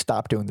going to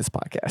stop doing this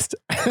podcast.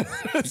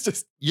 It's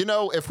just,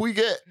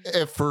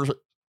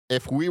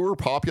 if we were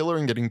popular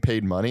and getting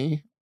paid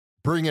money,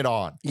 bring it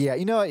on. yeah,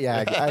 you know what?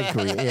 Yeah, I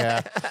agree.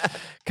 Yeah,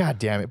 god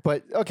damn it.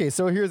 But okay,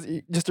 so here's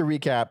just a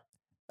recap.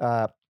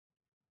 My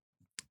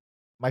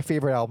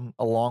favorite album,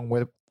 along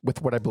with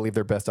what I believe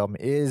their best album,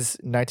 is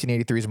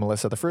 1983's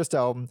Melissa. The first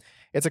album,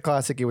 it's a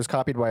classic. It was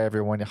copied by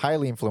everyone,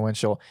 highly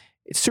influential.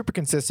 It's super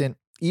consistent.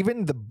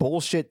 Even the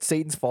bullshit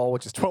Satan's Fall,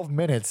 which is 12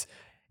 minutes,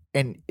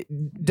 and it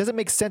doesn't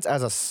make sense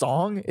as a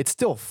song, it's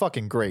still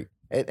fucking great.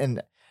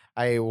 And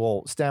I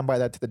will stand by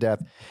that to the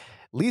death.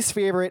 Least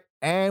favorite,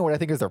 and what I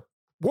think is their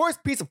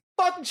worst piece of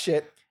fucking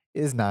shit,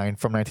 is 9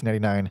 from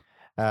 1999.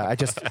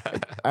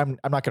 I'm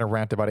not going to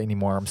rant about it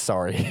anymore. I'm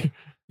sorry.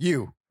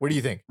 What do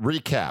you think?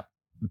 Recap.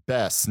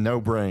 Best, no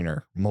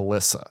brainer,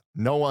 Melissa.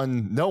 No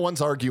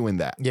one's arguing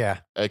that. Yeah.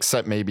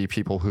 Except maybe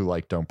people who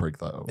like Don't Break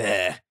the O.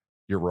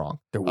 You're wrong.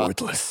 They're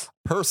worthless.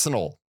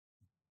 Personal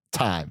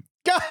Time.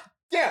 God,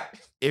 yeah.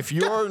 If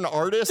you're an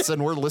artist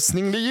and we're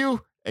listening to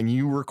you and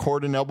you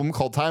record an album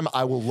called Time,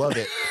 I will love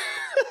it.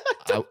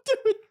 Don't do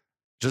it.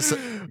 Just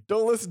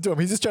don't listen to him.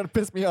 He's just trying to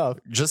piss me off.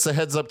 Just a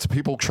heads up to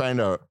people trying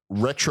to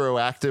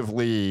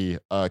retroactively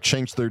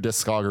change their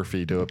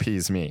discography to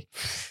appease me.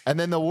 And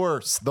then the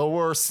worst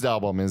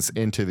album is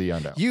Into the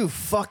Unknown. You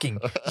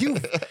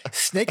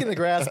snake in the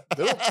grass,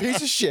 little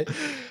piece of shit.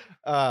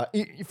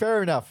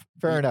 Fair enough.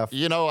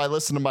 I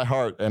listen to my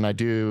heart and I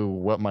do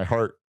what my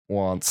heart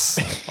wants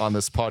on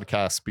this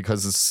podcast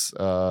because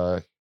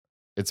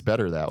it's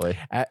better that way.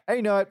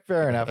 You know what?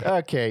 Fair enough.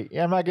 Okay.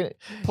 I'm not going to.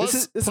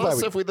 Plus,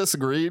 if we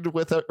disagreed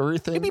with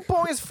everything, it'd be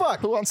boring as fuck.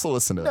 Who wants to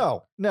listen to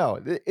it? No.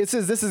 This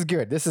is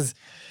good. This is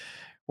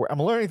where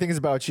I'm learning things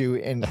about you,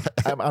 and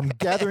I'm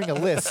gathering a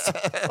list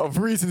of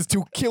reasons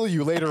to kill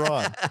you later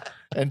on.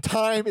 And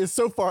Time is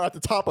so far at the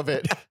top of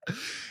it.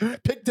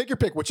 Take your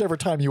pick, whichever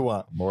time you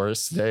want.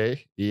 Morris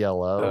Day,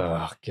 ELO.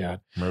 Oh,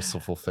 God.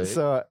 Merciful Fate.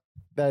 So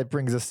that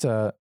brings us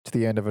to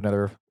the end of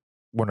another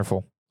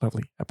wonderful,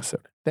 lovely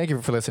episode. Thank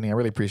you for listening. I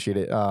really appreciate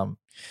it.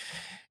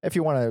 If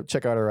you want to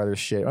check out our other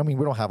shit, I mean,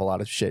 we don't have a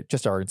lot of shit,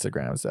 just our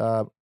Instagrams.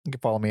 You can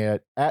follow me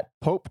at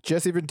Pope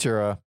Jesse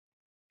Ventura.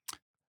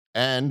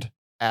 And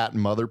at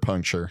Mother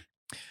Puncture.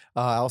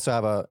 I also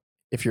have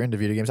if you're into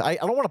video games, I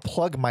don't want to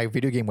plug my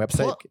video game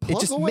website.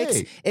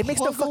 It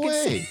makes no fucking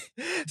sense.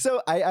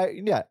 So I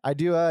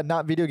do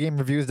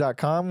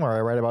notvideogamereviews.com where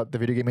I write about the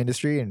video game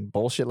industry and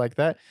bullshit like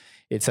that.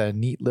 It's a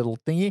neat little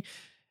thingy.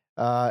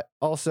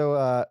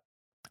 Also,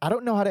 I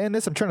don't know how to end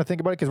this. I'm trying to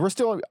think about it because we're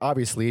still,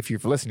 obviously, if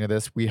you're listening to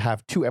this, we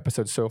have 2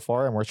 episodes so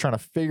far and we're trying to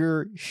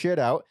figure shit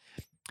out.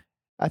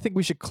 I think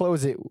we should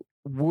close it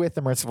with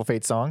a Merciful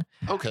Fate song.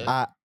 Okay.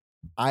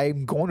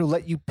 I'm going to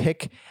let you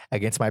pick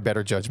against my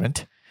better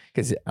judgment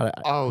because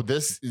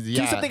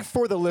do something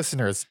for the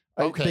listeners.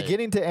 Okay.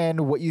 Beginning to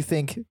end, what you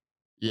think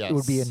it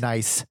would be a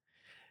nice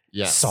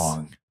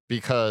song.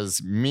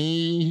 Because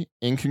me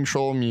in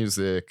control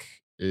music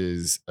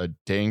is a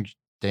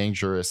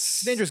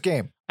dangerous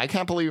game. I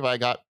can't believe I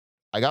got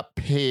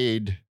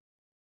paid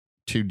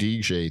to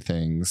DJ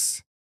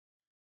things.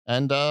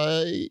 And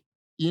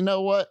you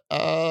know what?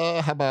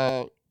 How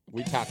about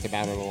we talked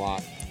about it a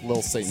lot.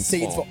 Little Satan's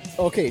Fall.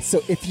 Okay,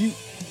 so if you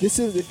this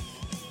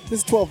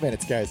is 12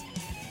 minutes, guys.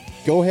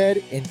 Go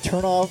ahead and turn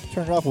it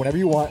off whenever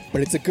you want,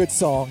 but it's a good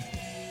song.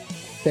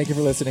 Thank you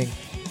for listening.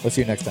 We'll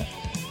see you next time.